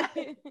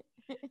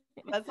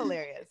 That's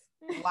hilarious.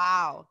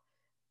 Wow.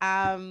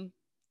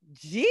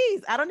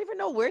 Geez, I don't even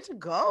know where to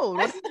go.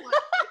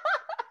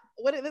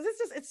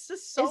 It's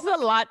just so it's a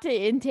lot to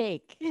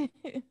intake.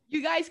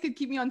 You guys could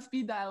keep me on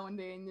speed dial one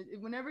day, and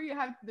whenever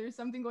there's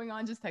something going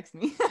on, just text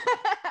me.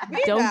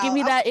 Don't give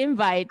me that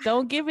invite.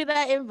 Don't give me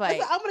that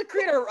invite. I'm gonna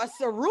create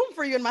a room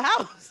for you in my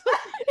house.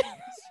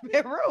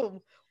 Spare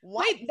room.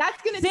 Wait,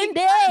 that's gonna take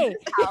me out of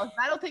this house.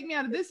 That'll take me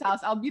out of this house.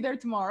 I'll be there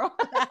tomorrow.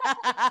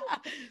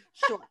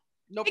 Sure.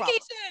 No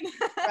vacation.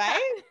 Problem.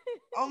 Right?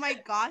 Oh my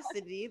gosh,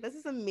 Sydney. This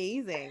is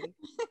amazing.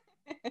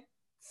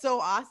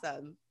 So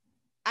awesome.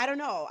 I don't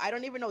know. I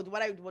don't even know.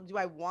 What do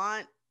I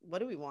want? What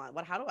do we want?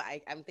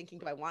 I'm thinking,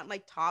 do I want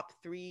like top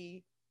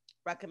 3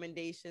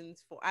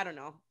 recommendations for, I don't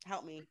know.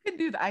 Help me. I could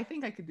do that. I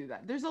think I could do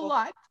that. There's a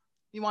lot.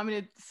 You want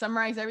me to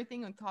summarize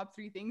everything on top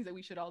 3 things that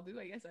we should all do?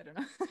 I guess. I don't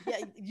know.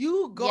 Yeah,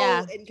 you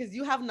go, because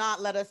you have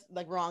not let us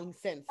like wrong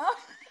since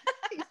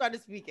you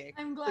started speaking.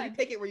 I'm glad. So you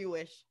take it where you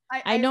wish.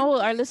 I know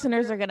our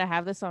listeners are gonna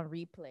have this on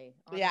replay.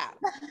 Honestly. Yeah.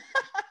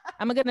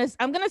 I'm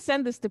gonna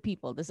send this to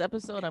people. This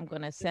episode, I'm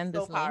gonna send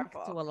this link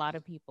to a lot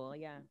of people.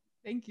 Yeah.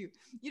 Thank you.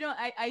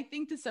 I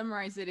think to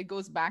summarize it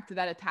goes back to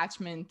that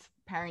attachment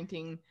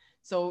parenting.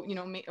 So,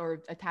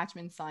 or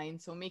attachment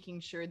science. So making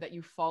sure that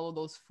you follow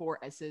those 4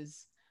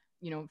 S's,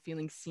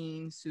 feeling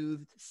seen,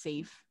 soothed,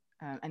 safe,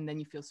 and then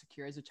you feel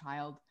secure as a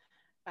child.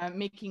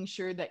 Making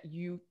sure that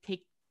you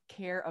take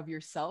care of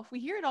yourself. We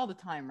hear it all the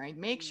time, right?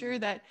 Make sure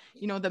that,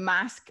 the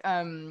mask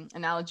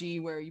analogy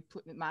where you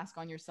put the mask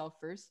on yourself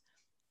first.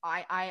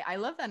 I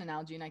love that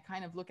analogy, and I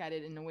kind of look at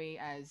it in a way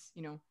as,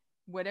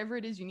 whatever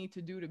it is you need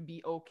to do to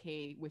be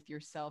okay with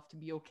yourself, to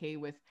be okay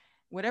with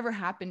whatever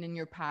happened in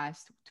your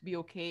past,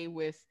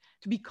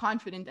 to be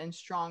confident and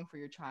strong for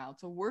your child.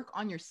 So work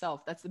on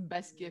yourself. That's the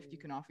best gift you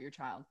can offer your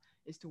child,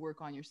 is to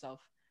work on yourself.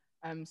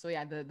 So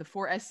yeah, the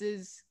 4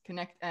 S's,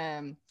 connect,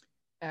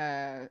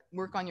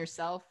 work on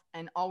yourself,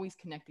 and always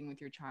connecting with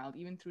your child,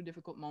 even through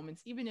difficult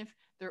moments, even if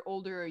they're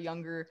older or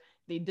younger,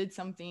 they did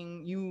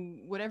something,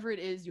 whatever it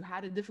is, you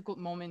had a difficult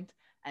moment.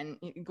 And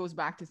it goes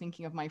back to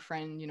thinking of my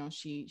friend,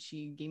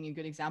 she gave me a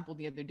good example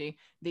the other day.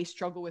 They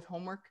struggle with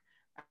homework,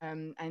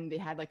 and they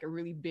had like a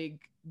really big,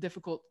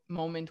 difficult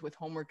moment with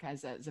homework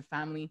as a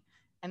family.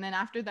 And then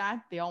after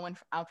that, they all went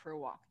out for a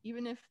walk,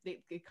 even if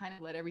they kind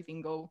of let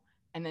everything go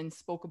and then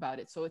spoke about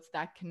it. So it's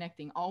that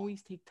connecting.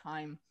 Always take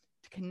time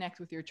to connect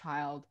with your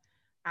child.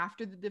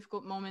 After the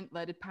difficult moment,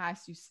 let it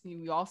pass.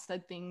 We all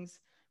said things,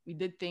 we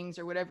did things,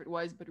 or whatever it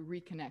was, but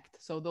reconnect.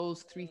 So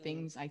those 3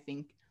 things, I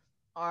think,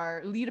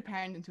 lead a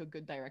parent into a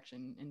good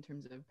direction in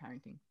terms of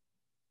parenting.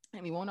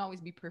 And we won't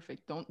always be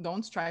perfect.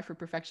 Don't strive for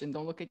perfection.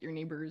 Don't look at your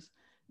neighbors.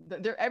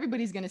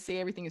 Everybody's going to say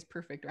everything is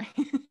perfect, right?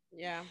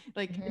 Yeah.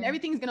 And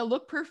everything's going to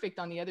look perfect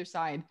on the other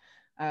side.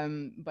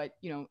 But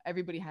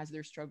everybody has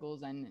their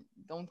struggles, and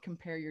don't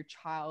compare your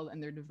child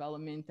and their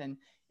development and,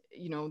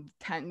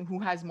 who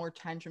has more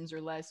tantrums or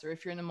less. Or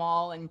if you're in the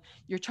mall and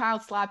your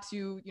child slaps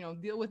you,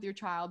 deal with your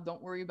child.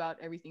 Don't worry about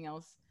everything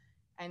else.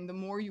 And the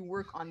more you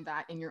work on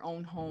that in your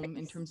own home,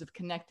 in terms of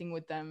connecting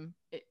with them,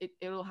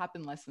 it'll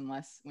happen less and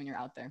less when you're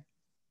out there.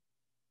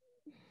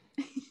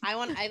 I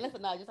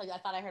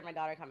thought I heard my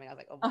daughter coming. I was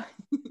like, oh boy.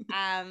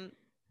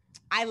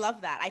 I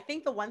love that. I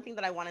think the one thing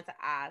that I wanted to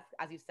ask,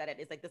 as you said it,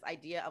 is like this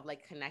idea of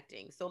like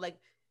connecting.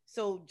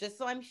 So just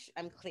so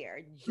I'm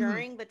clear,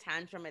 during the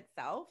tantrum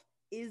itself,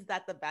 is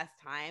that the best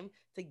time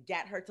to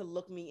get her to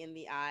look me in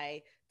the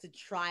eye, to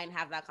try and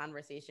have that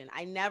conversation?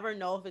 I never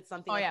know if it's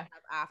something I have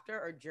after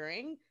or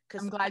during.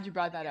 I'm glad you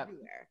brought that up.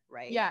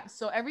 Right? Yeah.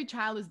 So every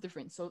child is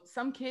different. So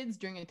some kids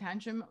during a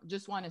tantrum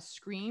just want to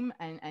scream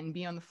and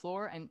be on the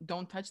floor, and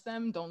don't touch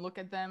them, don't look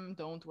at them,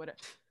 don't whatever.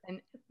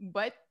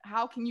 But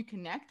how can you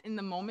connect in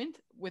the moment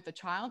with a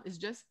child is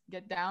just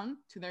get down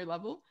to their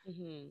level,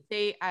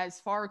 stay as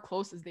far or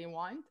close as they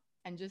want,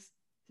 and just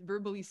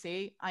verbally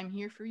say, I'm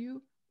here for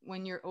you.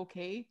 When you're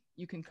okay,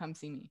 you can come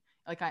see me.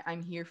 Like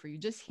I'm here for you.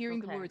 Just hearing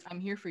the words, I'm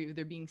here for you,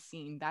 they're being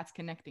seen. That's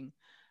connecting.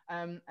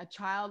 A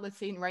child, let's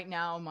say right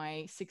now,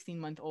 my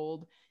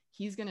 16-month-old,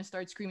 he's going to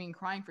start screaming and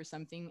crying for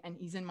something, and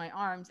he's in my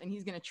arms, and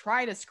he's going to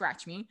try to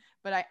scratch me,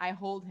 but I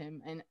hold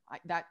him, and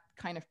that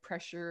kind of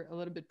pressure, a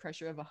little bit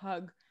pressure of a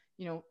hug,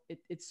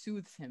 it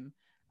soothes him.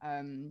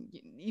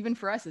 Even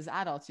for us as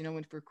adults,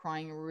 when we're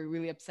crying or we're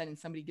really upset and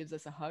somebody gives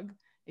us a hug,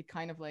 it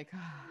kind of like,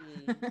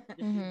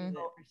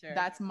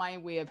 that's my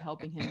way of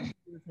helping him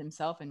soothe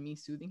himself and me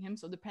soothing him.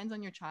 So it depends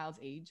on your child's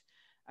age.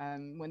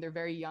 When they're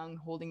very young,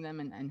 holding them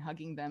and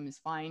hugging them is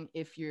fine.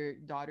 If your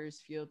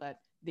daughters feel that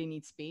they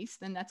need space,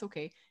 then that's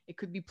okay. It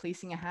could be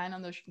placing a hand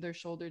on their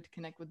shoulder to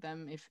connect with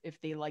them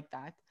if they like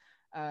that.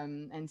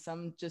 And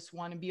some just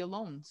want to be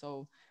alone.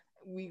 So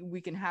we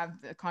can have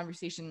a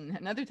conversation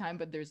another time,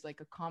 but there's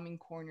like a calming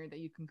corner that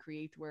you can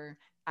create where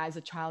as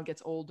a child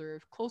gets older,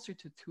 closer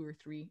to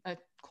 3, I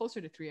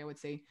would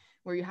say,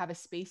 where you have a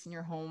space in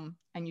your home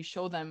and you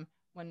show them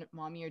when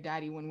mommy or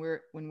daddy, when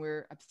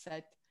we're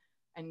upset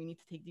and we need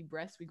to take deep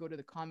breaths, we go to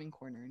the calming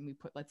corner and we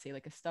put, let's say,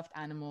 like a stuffed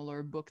animal or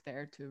a book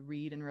there to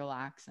read and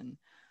relax.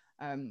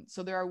 And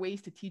so there are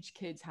ways to teach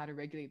kids how to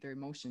regulate their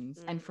emotions.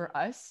 Mm-hmm. And for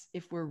us,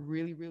 if we're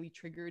really, really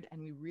triggered and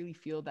we really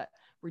feel that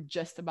we're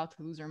just about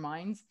to lose our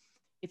minds,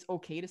 it's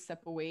okay to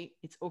step away.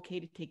 It's okay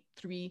to take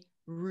 3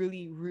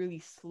 really, really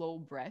slow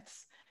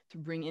breaths to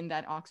bring in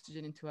that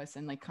oxygen into us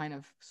and like kind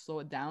of slow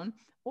it down,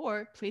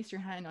 or place your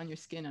hand on your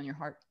skin, on your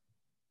heart,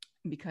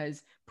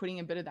 because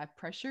putting a bit of that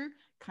pressure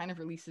kind of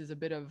releases a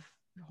bit of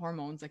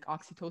hormones like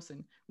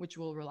oxytocin, which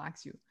will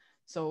relax you.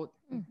 So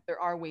there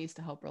are ways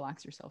to help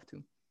relax yourself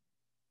too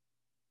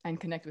and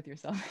connect with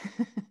yourself.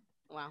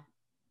 Wow.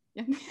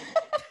 Yeah.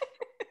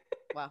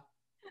 Wow.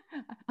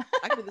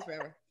 I could do this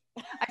forever.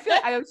 I feel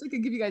like I wish I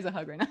could give you guys a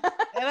hug right now.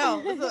 I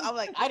know. I'm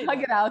like, I didn't hug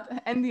know. it out.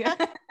 And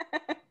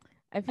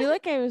I feel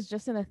like I was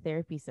just in a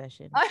therapy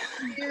session.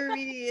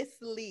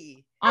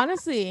 Seriously.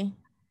 Honestly,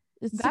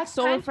 it's like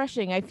so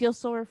refreshing. I feel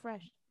so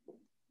refreshed.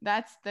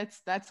 That's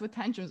what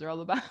tantrums are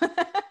all about.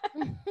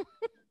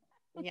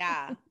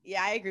 Yeah,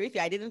 I agree with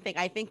you.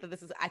 I think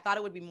that I thought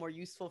it would be more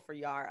useful for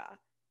Yara.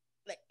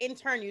 Like in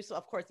turn,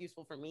 of course,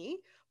 useful for me,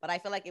 but I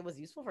feel like it was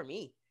useful for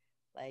me.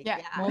 Like, yeah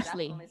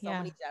mostly. So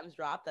many gems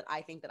dropped that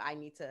I think that I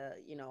need to,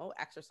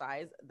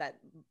 exercise that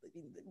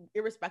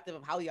irrespective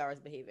of how Yara is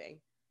behaving.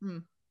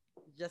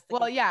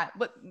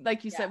 But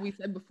like you said, we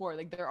said before,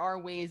 like there are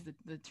ways that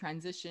the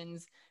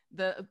transitions,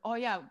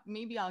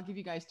 maybe I'll give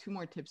you guys 2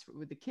 more tips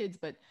with the kids,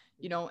 but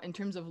in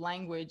terms of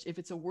language, if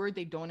it's a word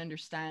they don't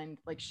understand,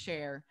 like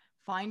share,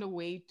 find a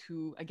way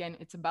to, again,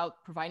 it's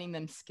about providing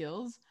them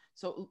skills.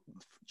 So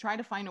try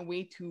to find a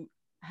way to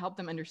help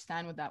them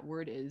understand what that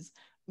word is.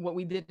 What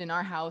we did in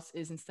our house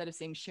is instead of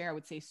saying share, I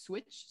would say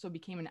switch. So it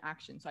became an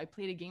action. So I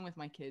played a game with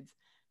my kids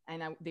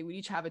and they would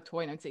each have a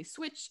toy and I would say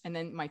switch. And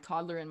then my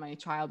toddler and my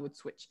child would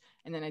switch.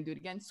 And then I do it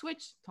again,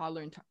 switch,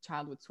 toddler and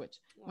child would switch.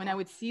 Wow. When I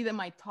would see that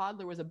my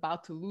toddler was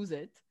about to lose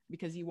it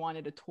because he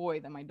wanted a toy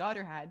that my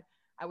daughter had,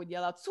 I would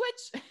yell out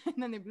switch.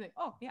 And then they'd be like,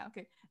 oh yeah,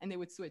 okay. And they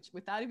would switch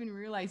without even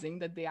realizing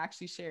that they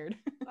actually shared.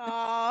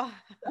 Oh,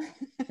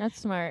 that's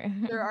smart.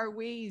 There are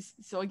ways.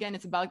 So again,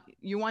 it's about,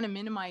 you want to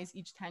minimize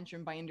each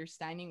tantrum by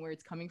understanding where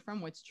it's coming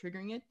from, what's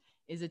triggering it.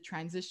 Is it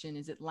transition?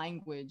 Is it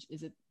language?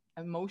 Is it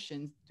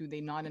emotions? Do they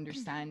not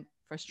understand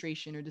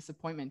frustration or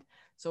disappointment?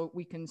 So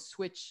we can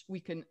switch, we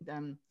can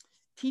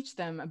teach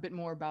them a bit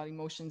more about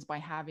emotions by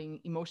having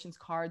emotions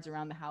cards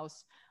around the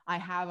house. I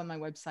have on my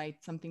website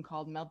something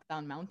called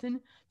Meltdown Mountain.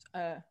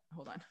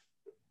 Hold on.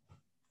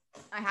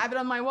 I have it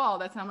on my wall.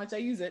 That's how much I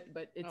use it.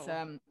 But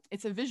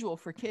it's a visual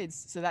for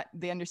kids so that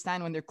they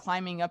understand when they're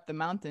climbing up the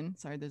mountain.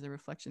 Sorry, there's a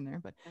reflection there.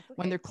 But okay.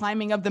 When they're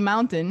climbing up the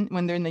mountain,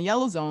 when they're in the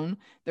yellow zone,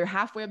 they're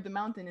halfway up the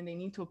mountain and they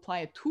need to apply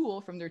a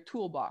tool from their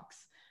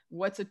toolbox.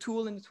 What's a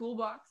tool in the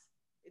toolbox?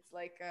 It's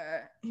like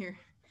here.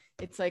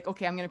 It's like,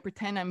 okay, I'm going to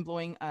pretend I'm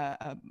blowing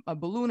a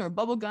balloon or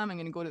bubble gum. I'm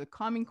going to go to the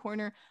calming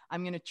corner.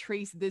 I'm going to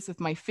trace this with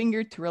my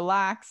finger to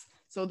relax.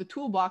 So the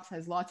toolbox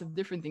has lots of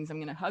different things. I'm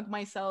going to hug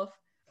myself.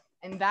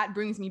 And that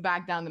brings me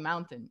back down the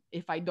mountain.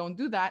 If I don't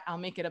do that, I'll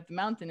make it up the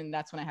mountain. And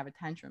that's when I have a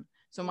tantrum.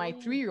 So my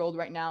 3-year-old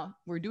right now,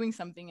 we're doing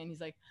something and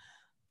he's like,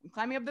 I'm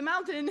climbing up the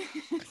mountain.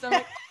 So I'm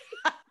like,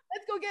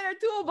 let's go get our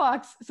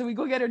toolbox. So we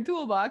go get our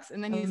toolbox.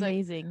 And then he's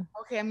like,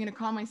 okay, I'm going to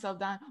calm myself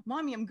down.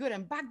 Mommy, I'm good.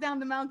 I'm back down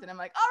the mountain. I'm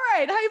like, all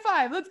right, high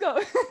five. Let's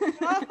go.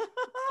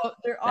 So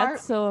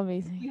that's so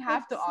amazing. You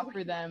have to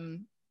offer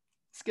them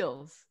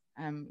skills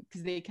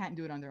because they can't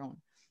do it on their own.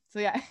 So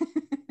yeah.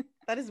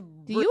 That is.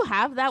 Do you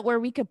have that where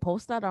we could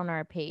post that on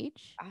our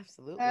page?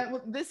 Absolutely.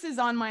 Well, this is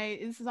on my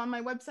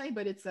website,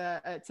 but it's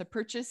a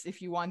purchase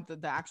if you want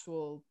the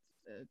actual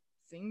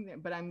thing.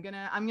 But I'm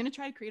gonna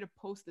try to create a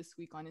post this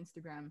week on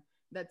Instagram.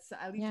 That's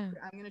at least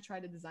I'm gonna try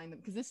to design them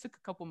because this took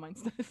a couple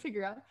months to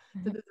figure out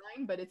the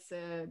design. But it's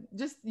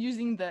just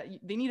using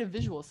they need a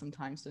visual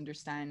sometimes to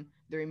understand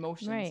their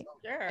emotions. Right.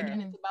 So, sure.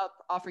 Again, it's about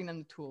offering them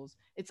the tools.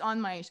 It's on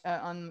my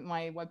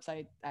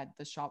website at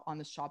the shop on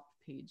the shop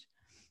page.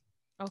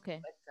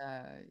 Okay.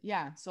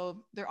 But,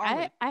 so there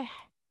are. I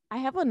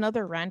have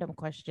another random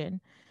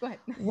question. Go ahead.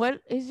 What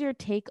is your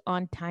take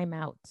on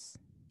timeouts?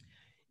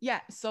 Yeah.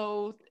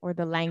 So. Or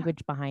the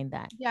language behind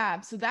that. Yeah.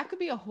 So that could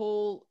be a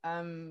whole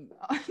another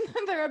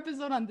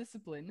episode on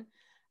discipline.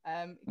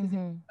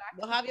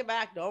 We'll have you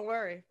back. Don't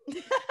worry.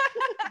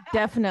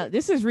 Definitely.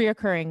 This is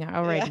reoccurring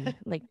already. Yeah.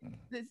 Like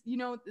this,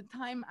 the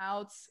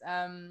timeouts.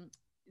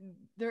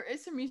 There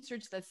is some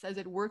research that says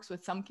it works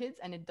with some kids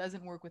and it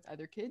doesn't work with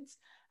other kids.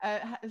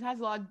 It has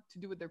a lot to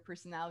do with their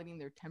personality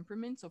and their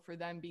temperament. So for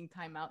them being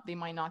timeout, they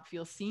might not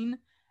feel seen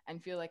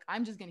and feel like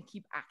I'm just going to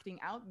keep acting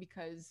out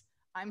because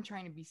I'm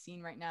trying to be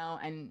seen right now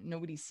and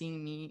nobody's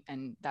seeing me.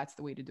 And that's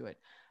the way to do it.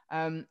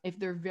 If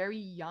they're very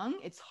young,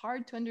 it's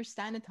hard to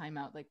understand a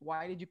timeout. Like,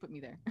 why did you put me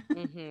there?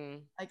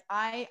 Like,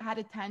 I had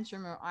a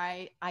tantrum, or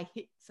I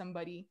hit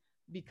somebody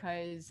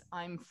because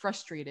I'm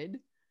frustrated,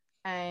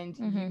 and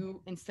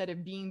you, instead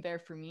of being there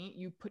for me,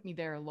 you put me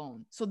there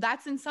alone. So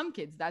that's in some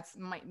kids. That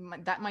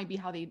might be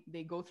how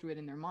they go through it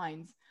in their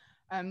minds.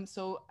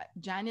 So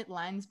Janet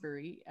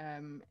Lansbury,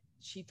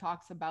 she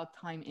talks about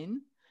time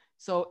in.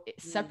 So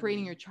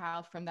separating your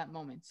child from that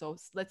moment. So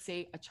let's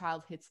say a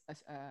child hits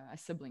a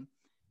sibling.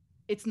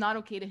 It's not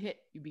okay to hit.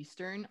 You be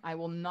stern. I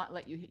will not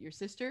let you hit your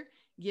sister.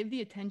 Give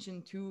the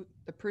attention to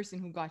the person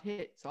who got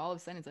hit. So all of a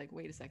sudden it's like,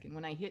 wait a second.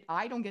 When I hit,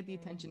 I don't get the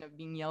attention of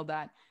being yelled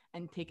at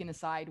and taken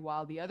aside,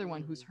 while the other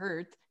one who's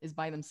hurt is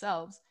by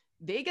themselves.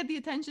 They get the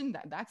attention.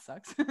 That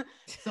sucks.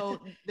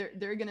 So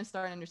they're going to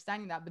start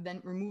understanding that, but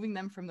then removing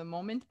them from the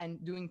moment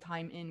and doing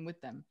time in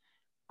with them.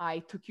 I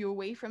took you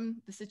away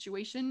from the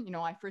situation. You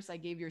know, I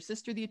gave your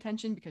sister the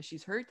attention because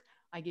she's hurt.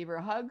 I gave her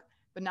a hug,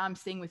 but now I'm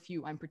staying with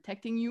you. I'm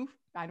protecting you.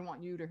 I don't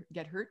want you to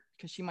get hurt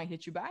because she might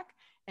hit you back,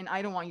 and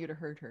I don't want you to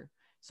hurt her.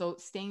 So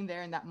staying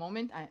there in that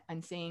moment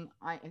and saying,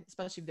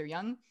 especially if they're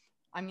young,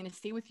 I'm going to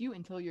stay with you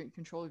until you're in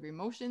control of your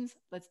emotions.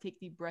 Let's take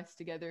deep breaths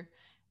together.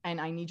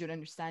 And I need you to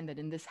understand that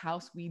in this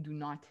house, we do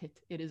not hit.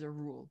 It is a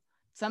rule.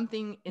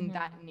 Something in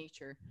that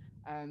nature,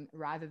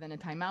 rather than a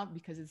timeout,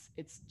 because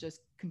it's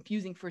just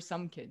confusing for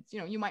some kids. You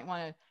know, you might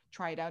want to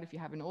try it out if you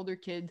have an older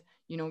kid.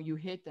 You know, you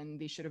hit and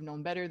they should have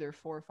known better. They're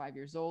 4 or 5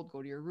 years old.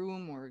 Go to your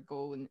room or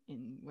go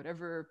in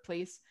whatever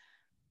place.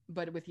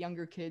 But with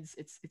younger kids,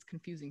 it's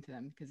confusing to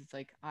them, because it's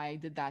like, I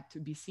did that to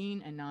be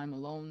seen, and now I'm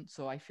alone,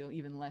 so I feel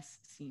even less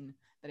seen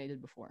than I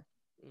did before.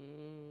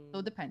 So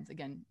it depends,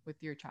 again,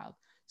 with your child.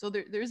 So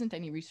there isn't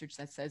any research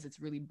that says it's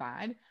really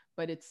bad,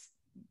 but it's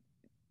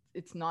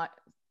not,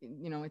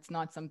 you know, it's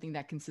not something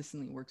that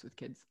consistently works with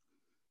kids.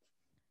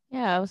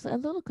 Yeah, I was a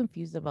little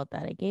confused about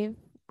that. I gave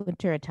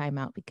Winter a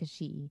timeout because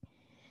she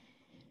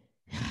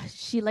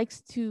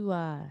likes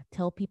to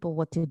tell people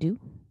what to do.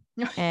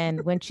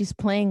 And when she's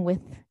playing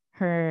with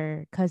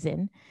her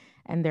cousin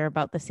and they're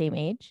about the same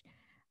age,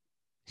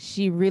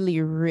 she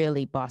really,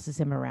 really bosses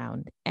him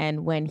around.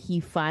 And when he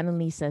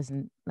finally says,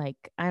 like,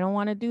 I don't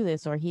want to do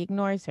this, or he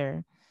ignores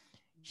her,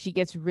 she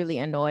gets really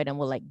annoyed and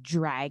will like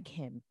drag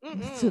him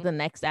to the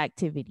next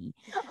activity.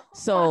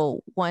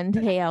 So one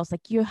day I was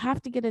like, you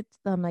have to get it.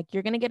 I'm like,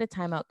 you're going to get a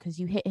timeout because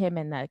you hit him,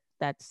 and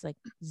that's like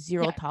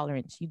zero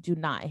tolerance. You do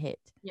not hit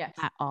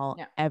at all,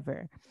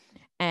 ever.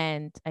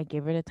 And I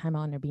gave her the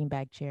timeout in her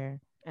beanbag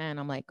chair.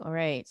 And I'm like, all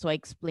right. So I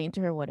explained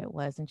to her what it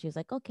was, and she was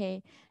like,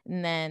 okay.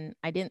 And then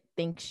I didn't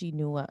think she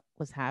knew what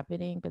was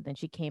happening, but then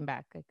she came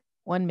back like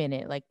 1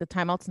 minute. Like, the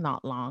timeout's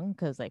not long,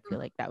 because I feel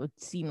like that would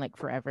seem like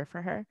forever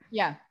for her.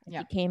 Yeah.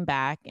 She came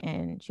back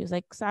and she was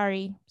like,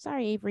 sorry,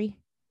 Avery.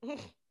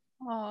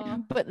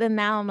 But then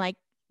now I'm like,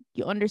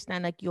 you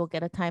understand, like, you'll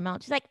get a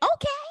timeout. She's like,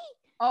 okay.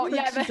 Oh, like,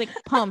 yeah. She's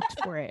like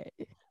pumped for it.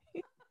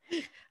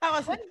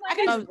 I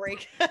can just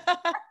break.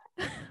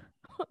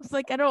 I was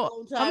like,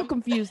 I'm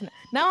confused.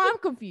 Now I'm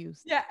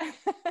confused. Yeah.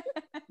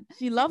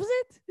 She loves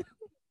it.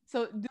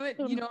 So do it,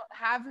 you know,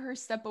 have her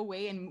step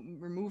away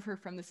and remove her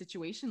from the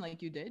situation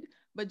like you did,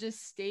 but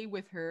just stay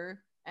with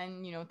her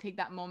and, you know, take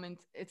that moment.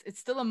 It's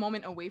still a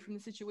moment away from the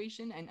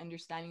situation, and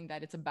understanding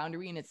that it's a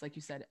boundary, and it's, like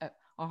you said, a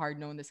hard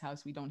no in this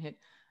house. We don't hit.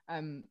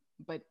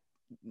 But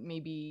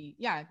maybe,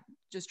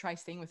 just try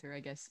staying with her, I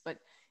guess. But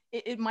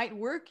it might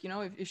work, you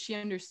know, if she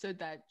understood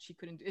that she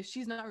couldn't, if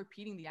she's not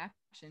repeating the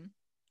action,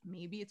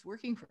 maybe it's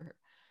working for her.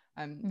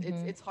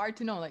 It's hard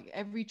to know. Like,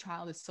 every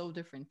child is so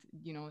different,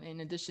 you know,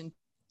 in addition to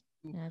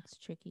that's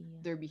tricky.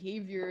 Their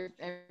behavior,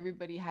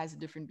 everybody has a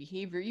different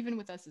behavior. Even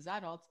with us as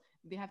adults,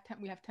 we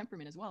have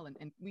temperament as well.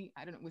 And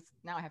I don't know,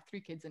 now I have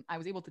 3 kids, and I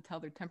was able to tell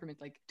their temperament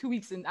like 2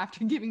 weeks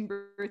after giving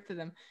birth to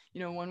them.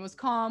 You know, one was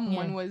calm,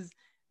 one was,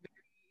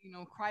 you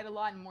know, cried a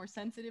lot and more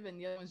sensitive, and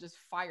the other one's just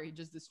fire. He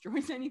just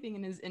destroys anything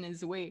in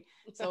his way.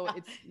 So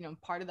it's, you know,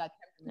 part of that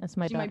temperament. That's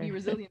my daughter. She might be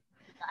resilient.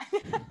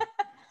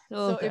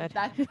 So if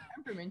that's the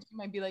temperament, she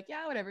might be like,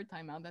 yeah, whatever,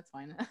 timeout, that's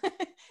fine.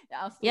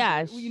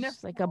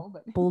 She's like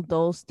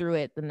bulldoze through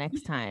it the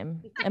next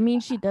time. I mean,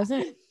 she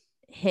doesn't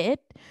hit,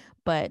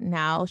 but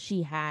now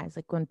she has,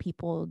 like, when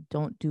people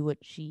don't do what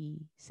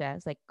she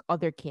says, like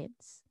other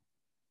kids,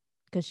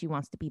 because she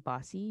wants to be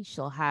bossy,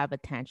 she'll have a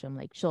tantrum.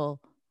 Like,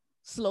 she'll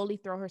slowly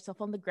throw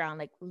herself on the ground,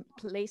 like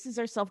places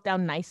herself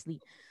down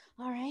nicely.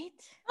 All right.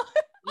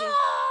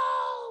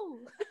 Oh.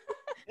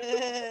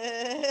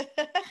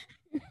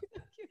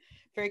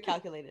 Very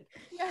calculated.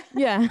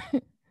 Yeah.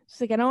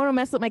 She's like, I don't want to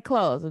mess up my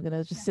clothes. I'm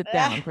gonna just sit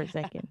down for a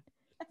second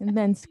and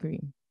then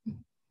scream.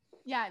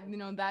 Yeah, you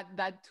know,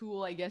 that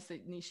tool, I guess,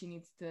 that she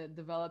needs to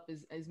develop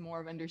is more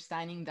of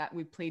understanding that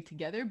we play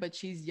together, but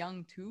she's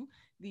young too.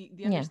 The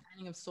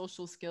understanding of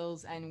social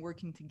skills and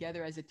working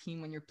together as a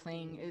team when you're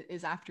playing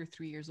is after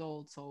 3 years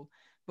old. So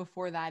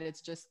before that,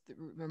 it's just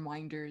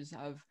reminders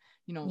of,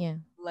 you know,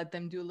 let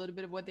them do a little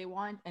bit of what they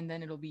want, and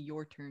then it'll be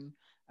your turn,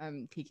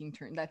 taking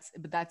turn.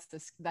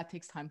 That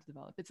takes time to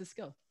develop. It's a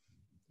skill.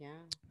 Yeah.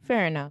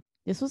 Fair enough.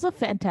 This was a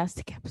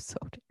fantastic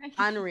episode.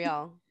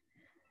 Unreal.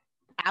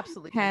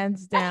 Absolutely.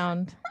 Hands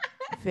down,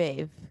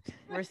 fave.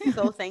 We're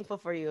so thankful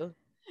for you.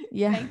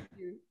 Yeah.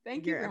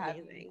 Thank you for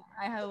having me.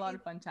 I had a lot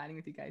of fun chatting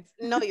with you guys.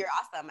 No, you're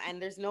awesome.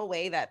 And there's no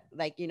way that,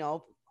 like, you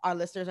know, our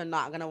listeners are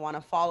not going to want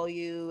to follow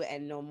you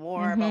and know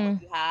more about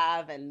what you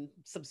have and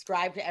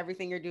subscribe to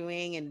everything you're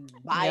doing and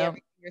buy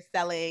everything you're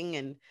selling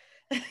and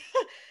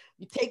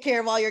you take care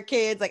of all your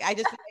kids. Like, I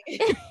just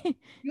like,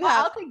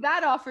 I'll take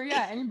that offer.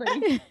 Yeah,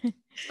 anybody.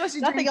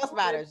 Nothing else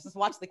matters. Just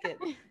watch the kids.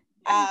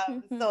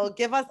 So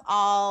give us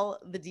all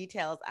the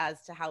details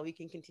as to how we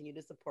can continue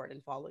to support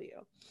and follow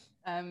you.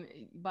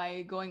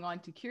 By going on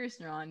to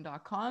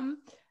curiousneuron.com.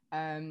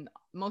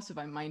 Most of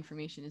my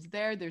information is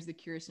there. There's the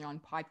Curious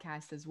Neuron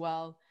podcast as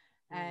well.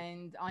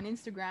 And on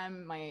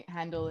Instagram, my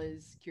handle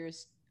is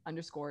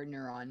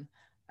curious_neuron.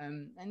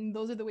 And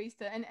those are the ways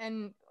to,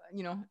 and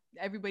you know,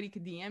 everybody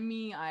could DM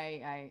me.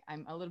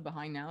 I'm a little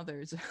behind now.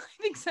 There's, I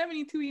think,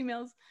 72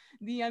 DMs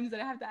that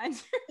I have to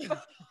answer.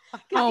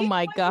 Oh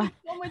my God.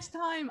 So much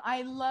time.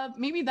 I love,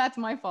 maybe that's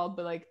my fault,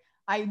 but like,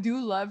 I do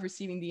love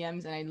receiving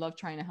DMs and I love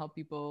trying to help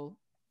people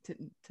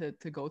to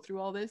go through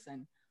all this.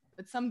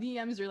 But some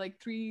DMs are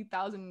like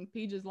 3,000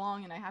 pages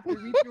long and I have to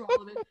read through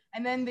all of it.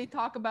 And then they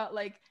talk about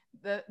like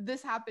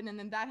this happened and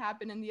then that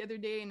happened and the other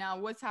day, now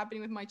what's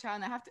happening with my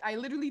child. And I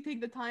literally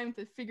take the time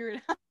to figure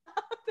it out.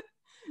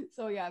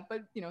 So yeah,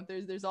 but you know,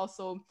 there's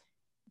also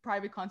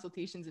private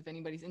consultations if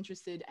anybody's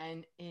interested.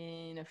 And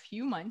in a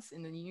few months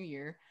in the new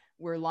year,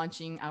 we're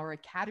launching our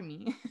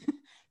academy.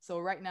 So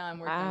right now I'm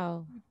working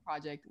on a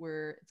project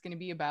where it's going to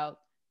be about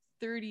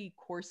 30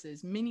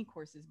 courses, mini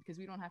courses, because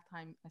we don't have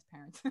time as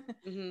parents.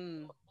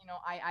 You know,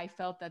 I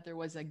felt that there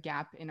was a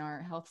gap in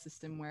our health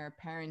system where a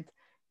parent,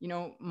 you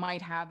know,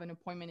 might have an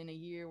appointment in a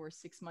year or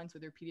 6 months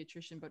with their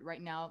pediatrician, but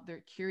right now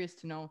they're curious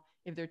to know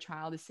if their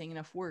child is saying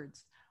enough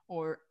words,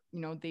 or, you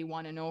know, they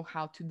want to know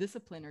how to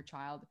discipline their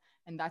child.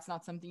 And that's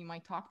not something you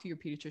might talk to your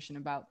pediatrician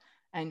about.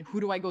 And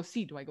who do I go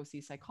see? Do I go see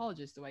a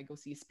psychologist? Do I go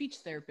see a speech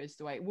therapist?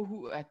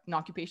 An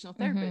occupational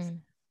therapist?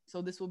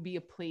 So this will be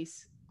a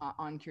place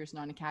on Curious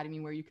Neuron Academy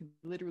where you can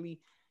literally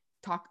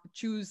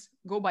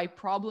go by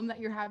problem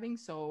that you're having.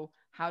 So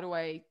how do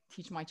I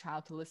teach my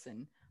child to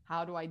listen?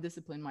 How do I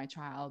discipline my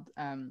child?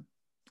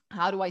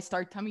 How do I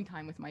start tummy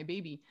time with my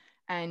baby?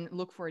 And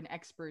look for an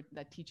expert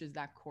that teaches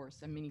that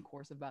course, a mini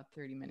course of about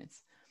 30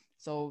 minutes.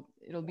 So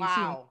it'll be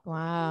soon.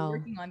 Wow. We're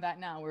working on that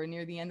now. We're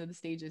near the end of the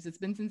stages. It's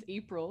been since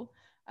April,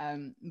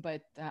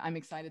 but I'm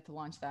excited to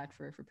launch that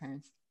for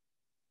parents.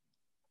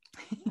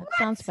 That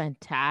sounds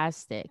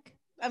fantastic.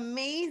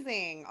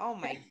 Amazing. Oh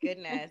my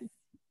goodness.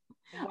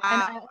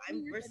 Wow.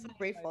 We're so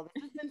grateful.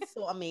 This has been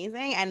so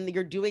amazing. And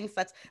you're doing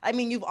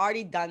you've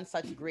already done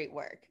such great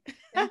work.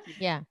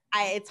 Yeah.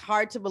 It's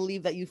hard to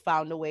believe that you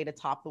found a way to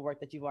top the work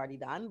that you've already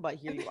done, but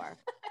here you are.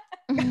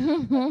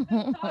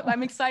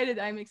 I'm excited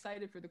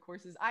for the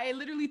courses. I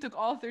literally took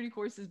all 30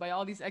 courses by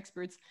all these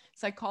experts,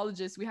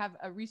 psychologists. We have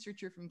a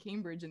researcher from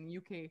Cambridge in the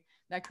UK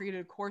that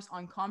created a course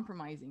on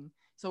compromising.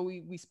 So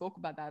we spoke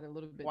about that a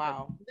little bit.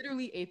 Wow.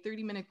 Literally a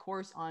 30-minute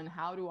course on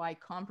how do I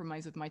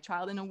compromise with my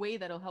child in a way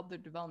that'll help their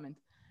development.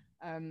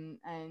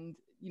 And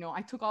you know,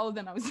 I took all of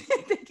them. I was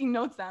taking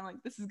notes down,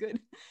 like, this is good.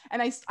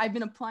 And I've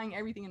been applying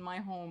everything in my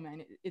home,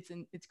 and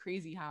it's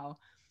crazy how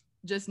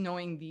just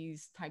knowing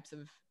these types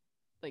of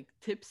like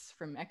tips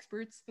from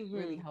experts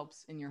really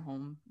helps in your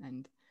home.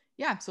 And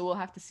yeah, so we'll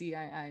have to see.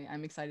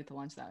 I'm excited to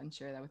launch that and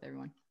share that with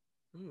everyone.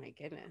 Oh my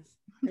goodness.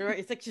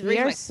 It's like we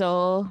are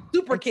so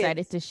super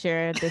excited to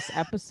share this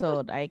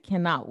episode. I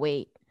cannot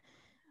wait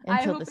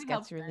until this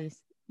gets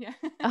released. Yeah.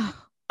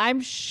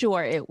 I'm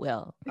sure it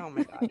will. Oh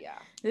my God, yeah.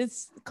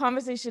 This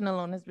conversation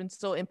alone has been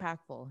so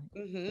impactful.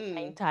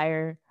 My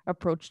entire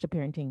approach to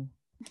parenting.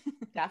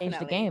 Definitely. Changed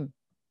the game.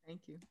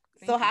 Thank you.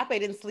 So happy I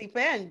didn't sleep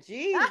in.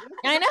 Jeez.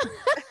 I know.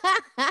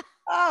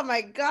 Oh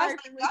my gosh.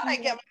 Thank God I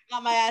got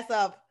my ass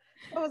up.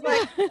 I was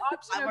like, I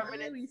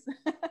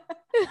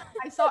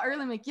saw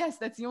early, I'm like, yes,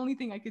 that's the only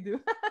thing I could do.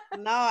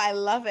 No, I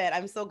love it.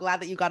 I'm so glad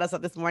that you got us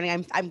up this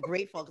morning. I'm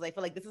grateful because I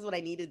feel like this is what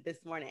I needed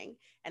this morning.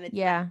 And it's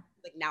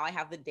like now I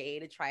have the day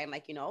to try and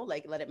like, you know,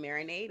 like let it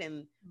marinate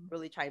and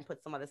really try and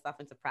put some of this stuff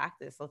into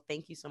practice. So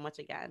thank you so much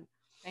again.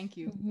 Thank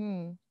you.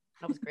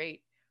 That was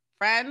great.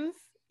 Friends,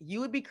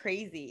 you would be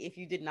crazy if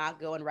you did not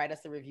go and write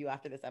us a review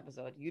after this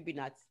episode. You'd be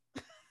nuts.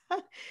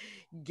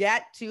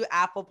 Get to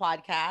Apple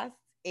Podcasts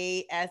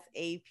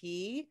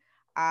ASAP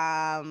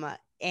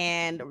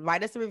and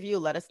write us a review.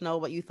 Let us know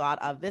what you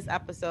thought of this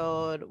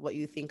episode, what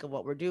you think of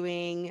what we're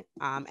doing,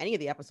 any of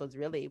the episodes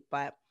really.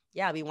 But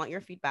yeah, we want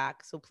your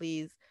feedback. So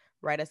please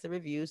write us a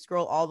review.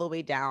 Scroll all the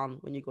way down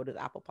when you go to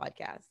the Apple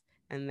Podcast,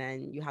 and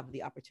then you have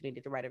the opportunity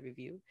to write a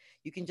review.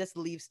 You can just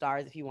leave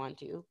stars if you want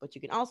to, but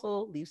you can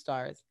also leave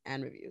stars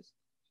and reviews.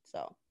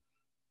 So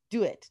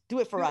do it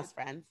for us,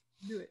 friends.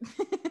 Do it.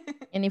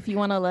 And if you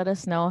want to let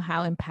us know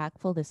how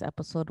impactful this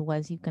episode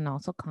was, you can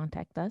also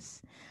contact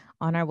us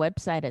on our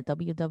website at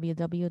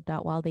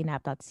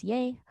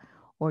www.wildaynap.ca,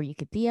 or you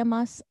could DM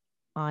us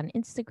on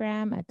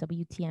Instagram at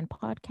WTN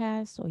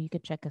Podcast, or you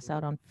could check us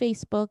out on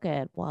Facebook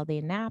at Wild Day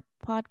Nap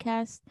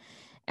Podcast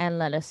and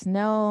let us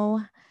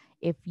know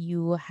if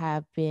you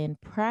have been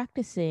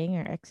practicing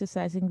or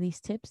exercising these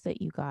tips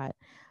that you got.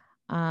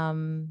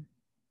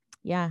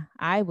 Yeah,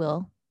 I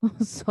will.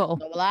 So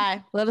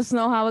let us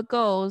know how it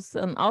goes.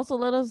 And also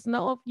let us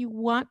know if you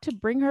want to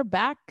bring her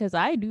back, because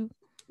I do.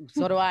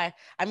 So do I.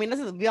 I mean,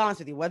 to be honest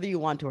with you, whether you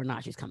want to or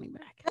not, she's coming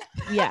back.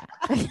 Yeah.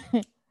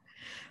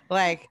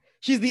 Like,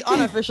 she's the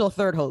unofficial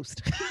third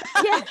host.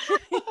 Yeah.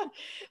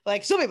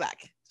 Like, she'll be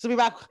back. She'll be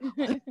back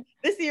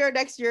this year,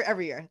 next year,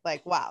 every year.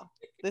 Like, wow,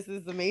 this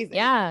is amazing.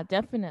 Yeah,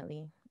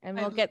 definitely. And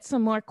we'll get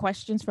some more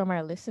questions from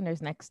our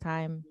listeners next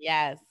time.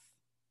 Yes.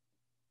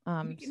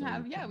 We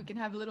can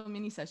have little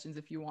mini sessions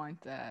if you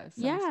want.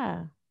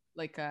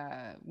 Like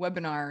a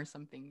webinar or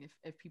something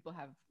if people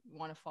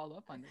want to follow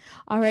up on this.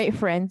 All right,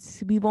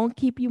 friends, we won't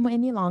keep you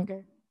any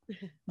longer.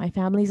 My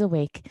family's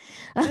awake.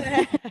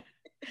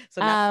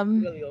 So now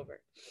it's really over.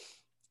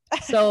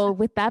 So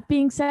with that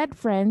being said,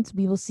 friends,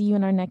 we will see you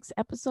in our next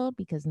episode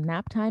because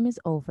nap time is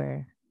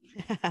over.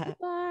 Bye.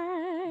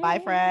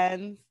 Bye,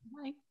 friends.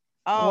 Bye.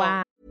 Oh.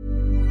 Wow.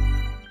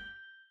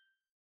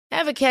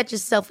 Ever catch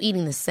yourself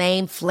eating the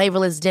same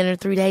flavorless dinner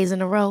 3 days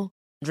in a row?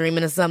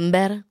 Dreaming of something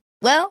better?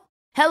 Well,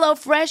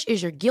 HelloFresh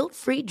is your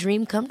guilt-free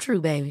dream come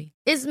true, baby.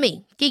 It's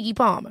me, Keke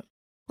Palmer.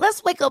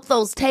 Let's wake up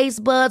those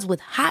taste buds with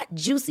hot,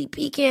 juicy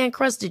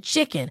pecan-crusted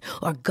chicken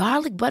or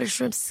garlic butter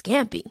shrimp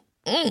scampi.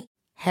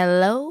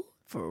 Hello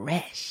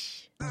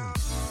Fresh.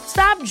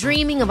 Stop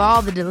dreaming of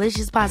all the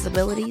delicious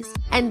possibilities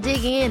and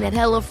dig in at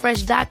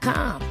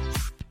HelloFresh.com.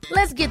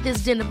 Let's get this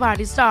dinner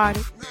party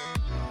started.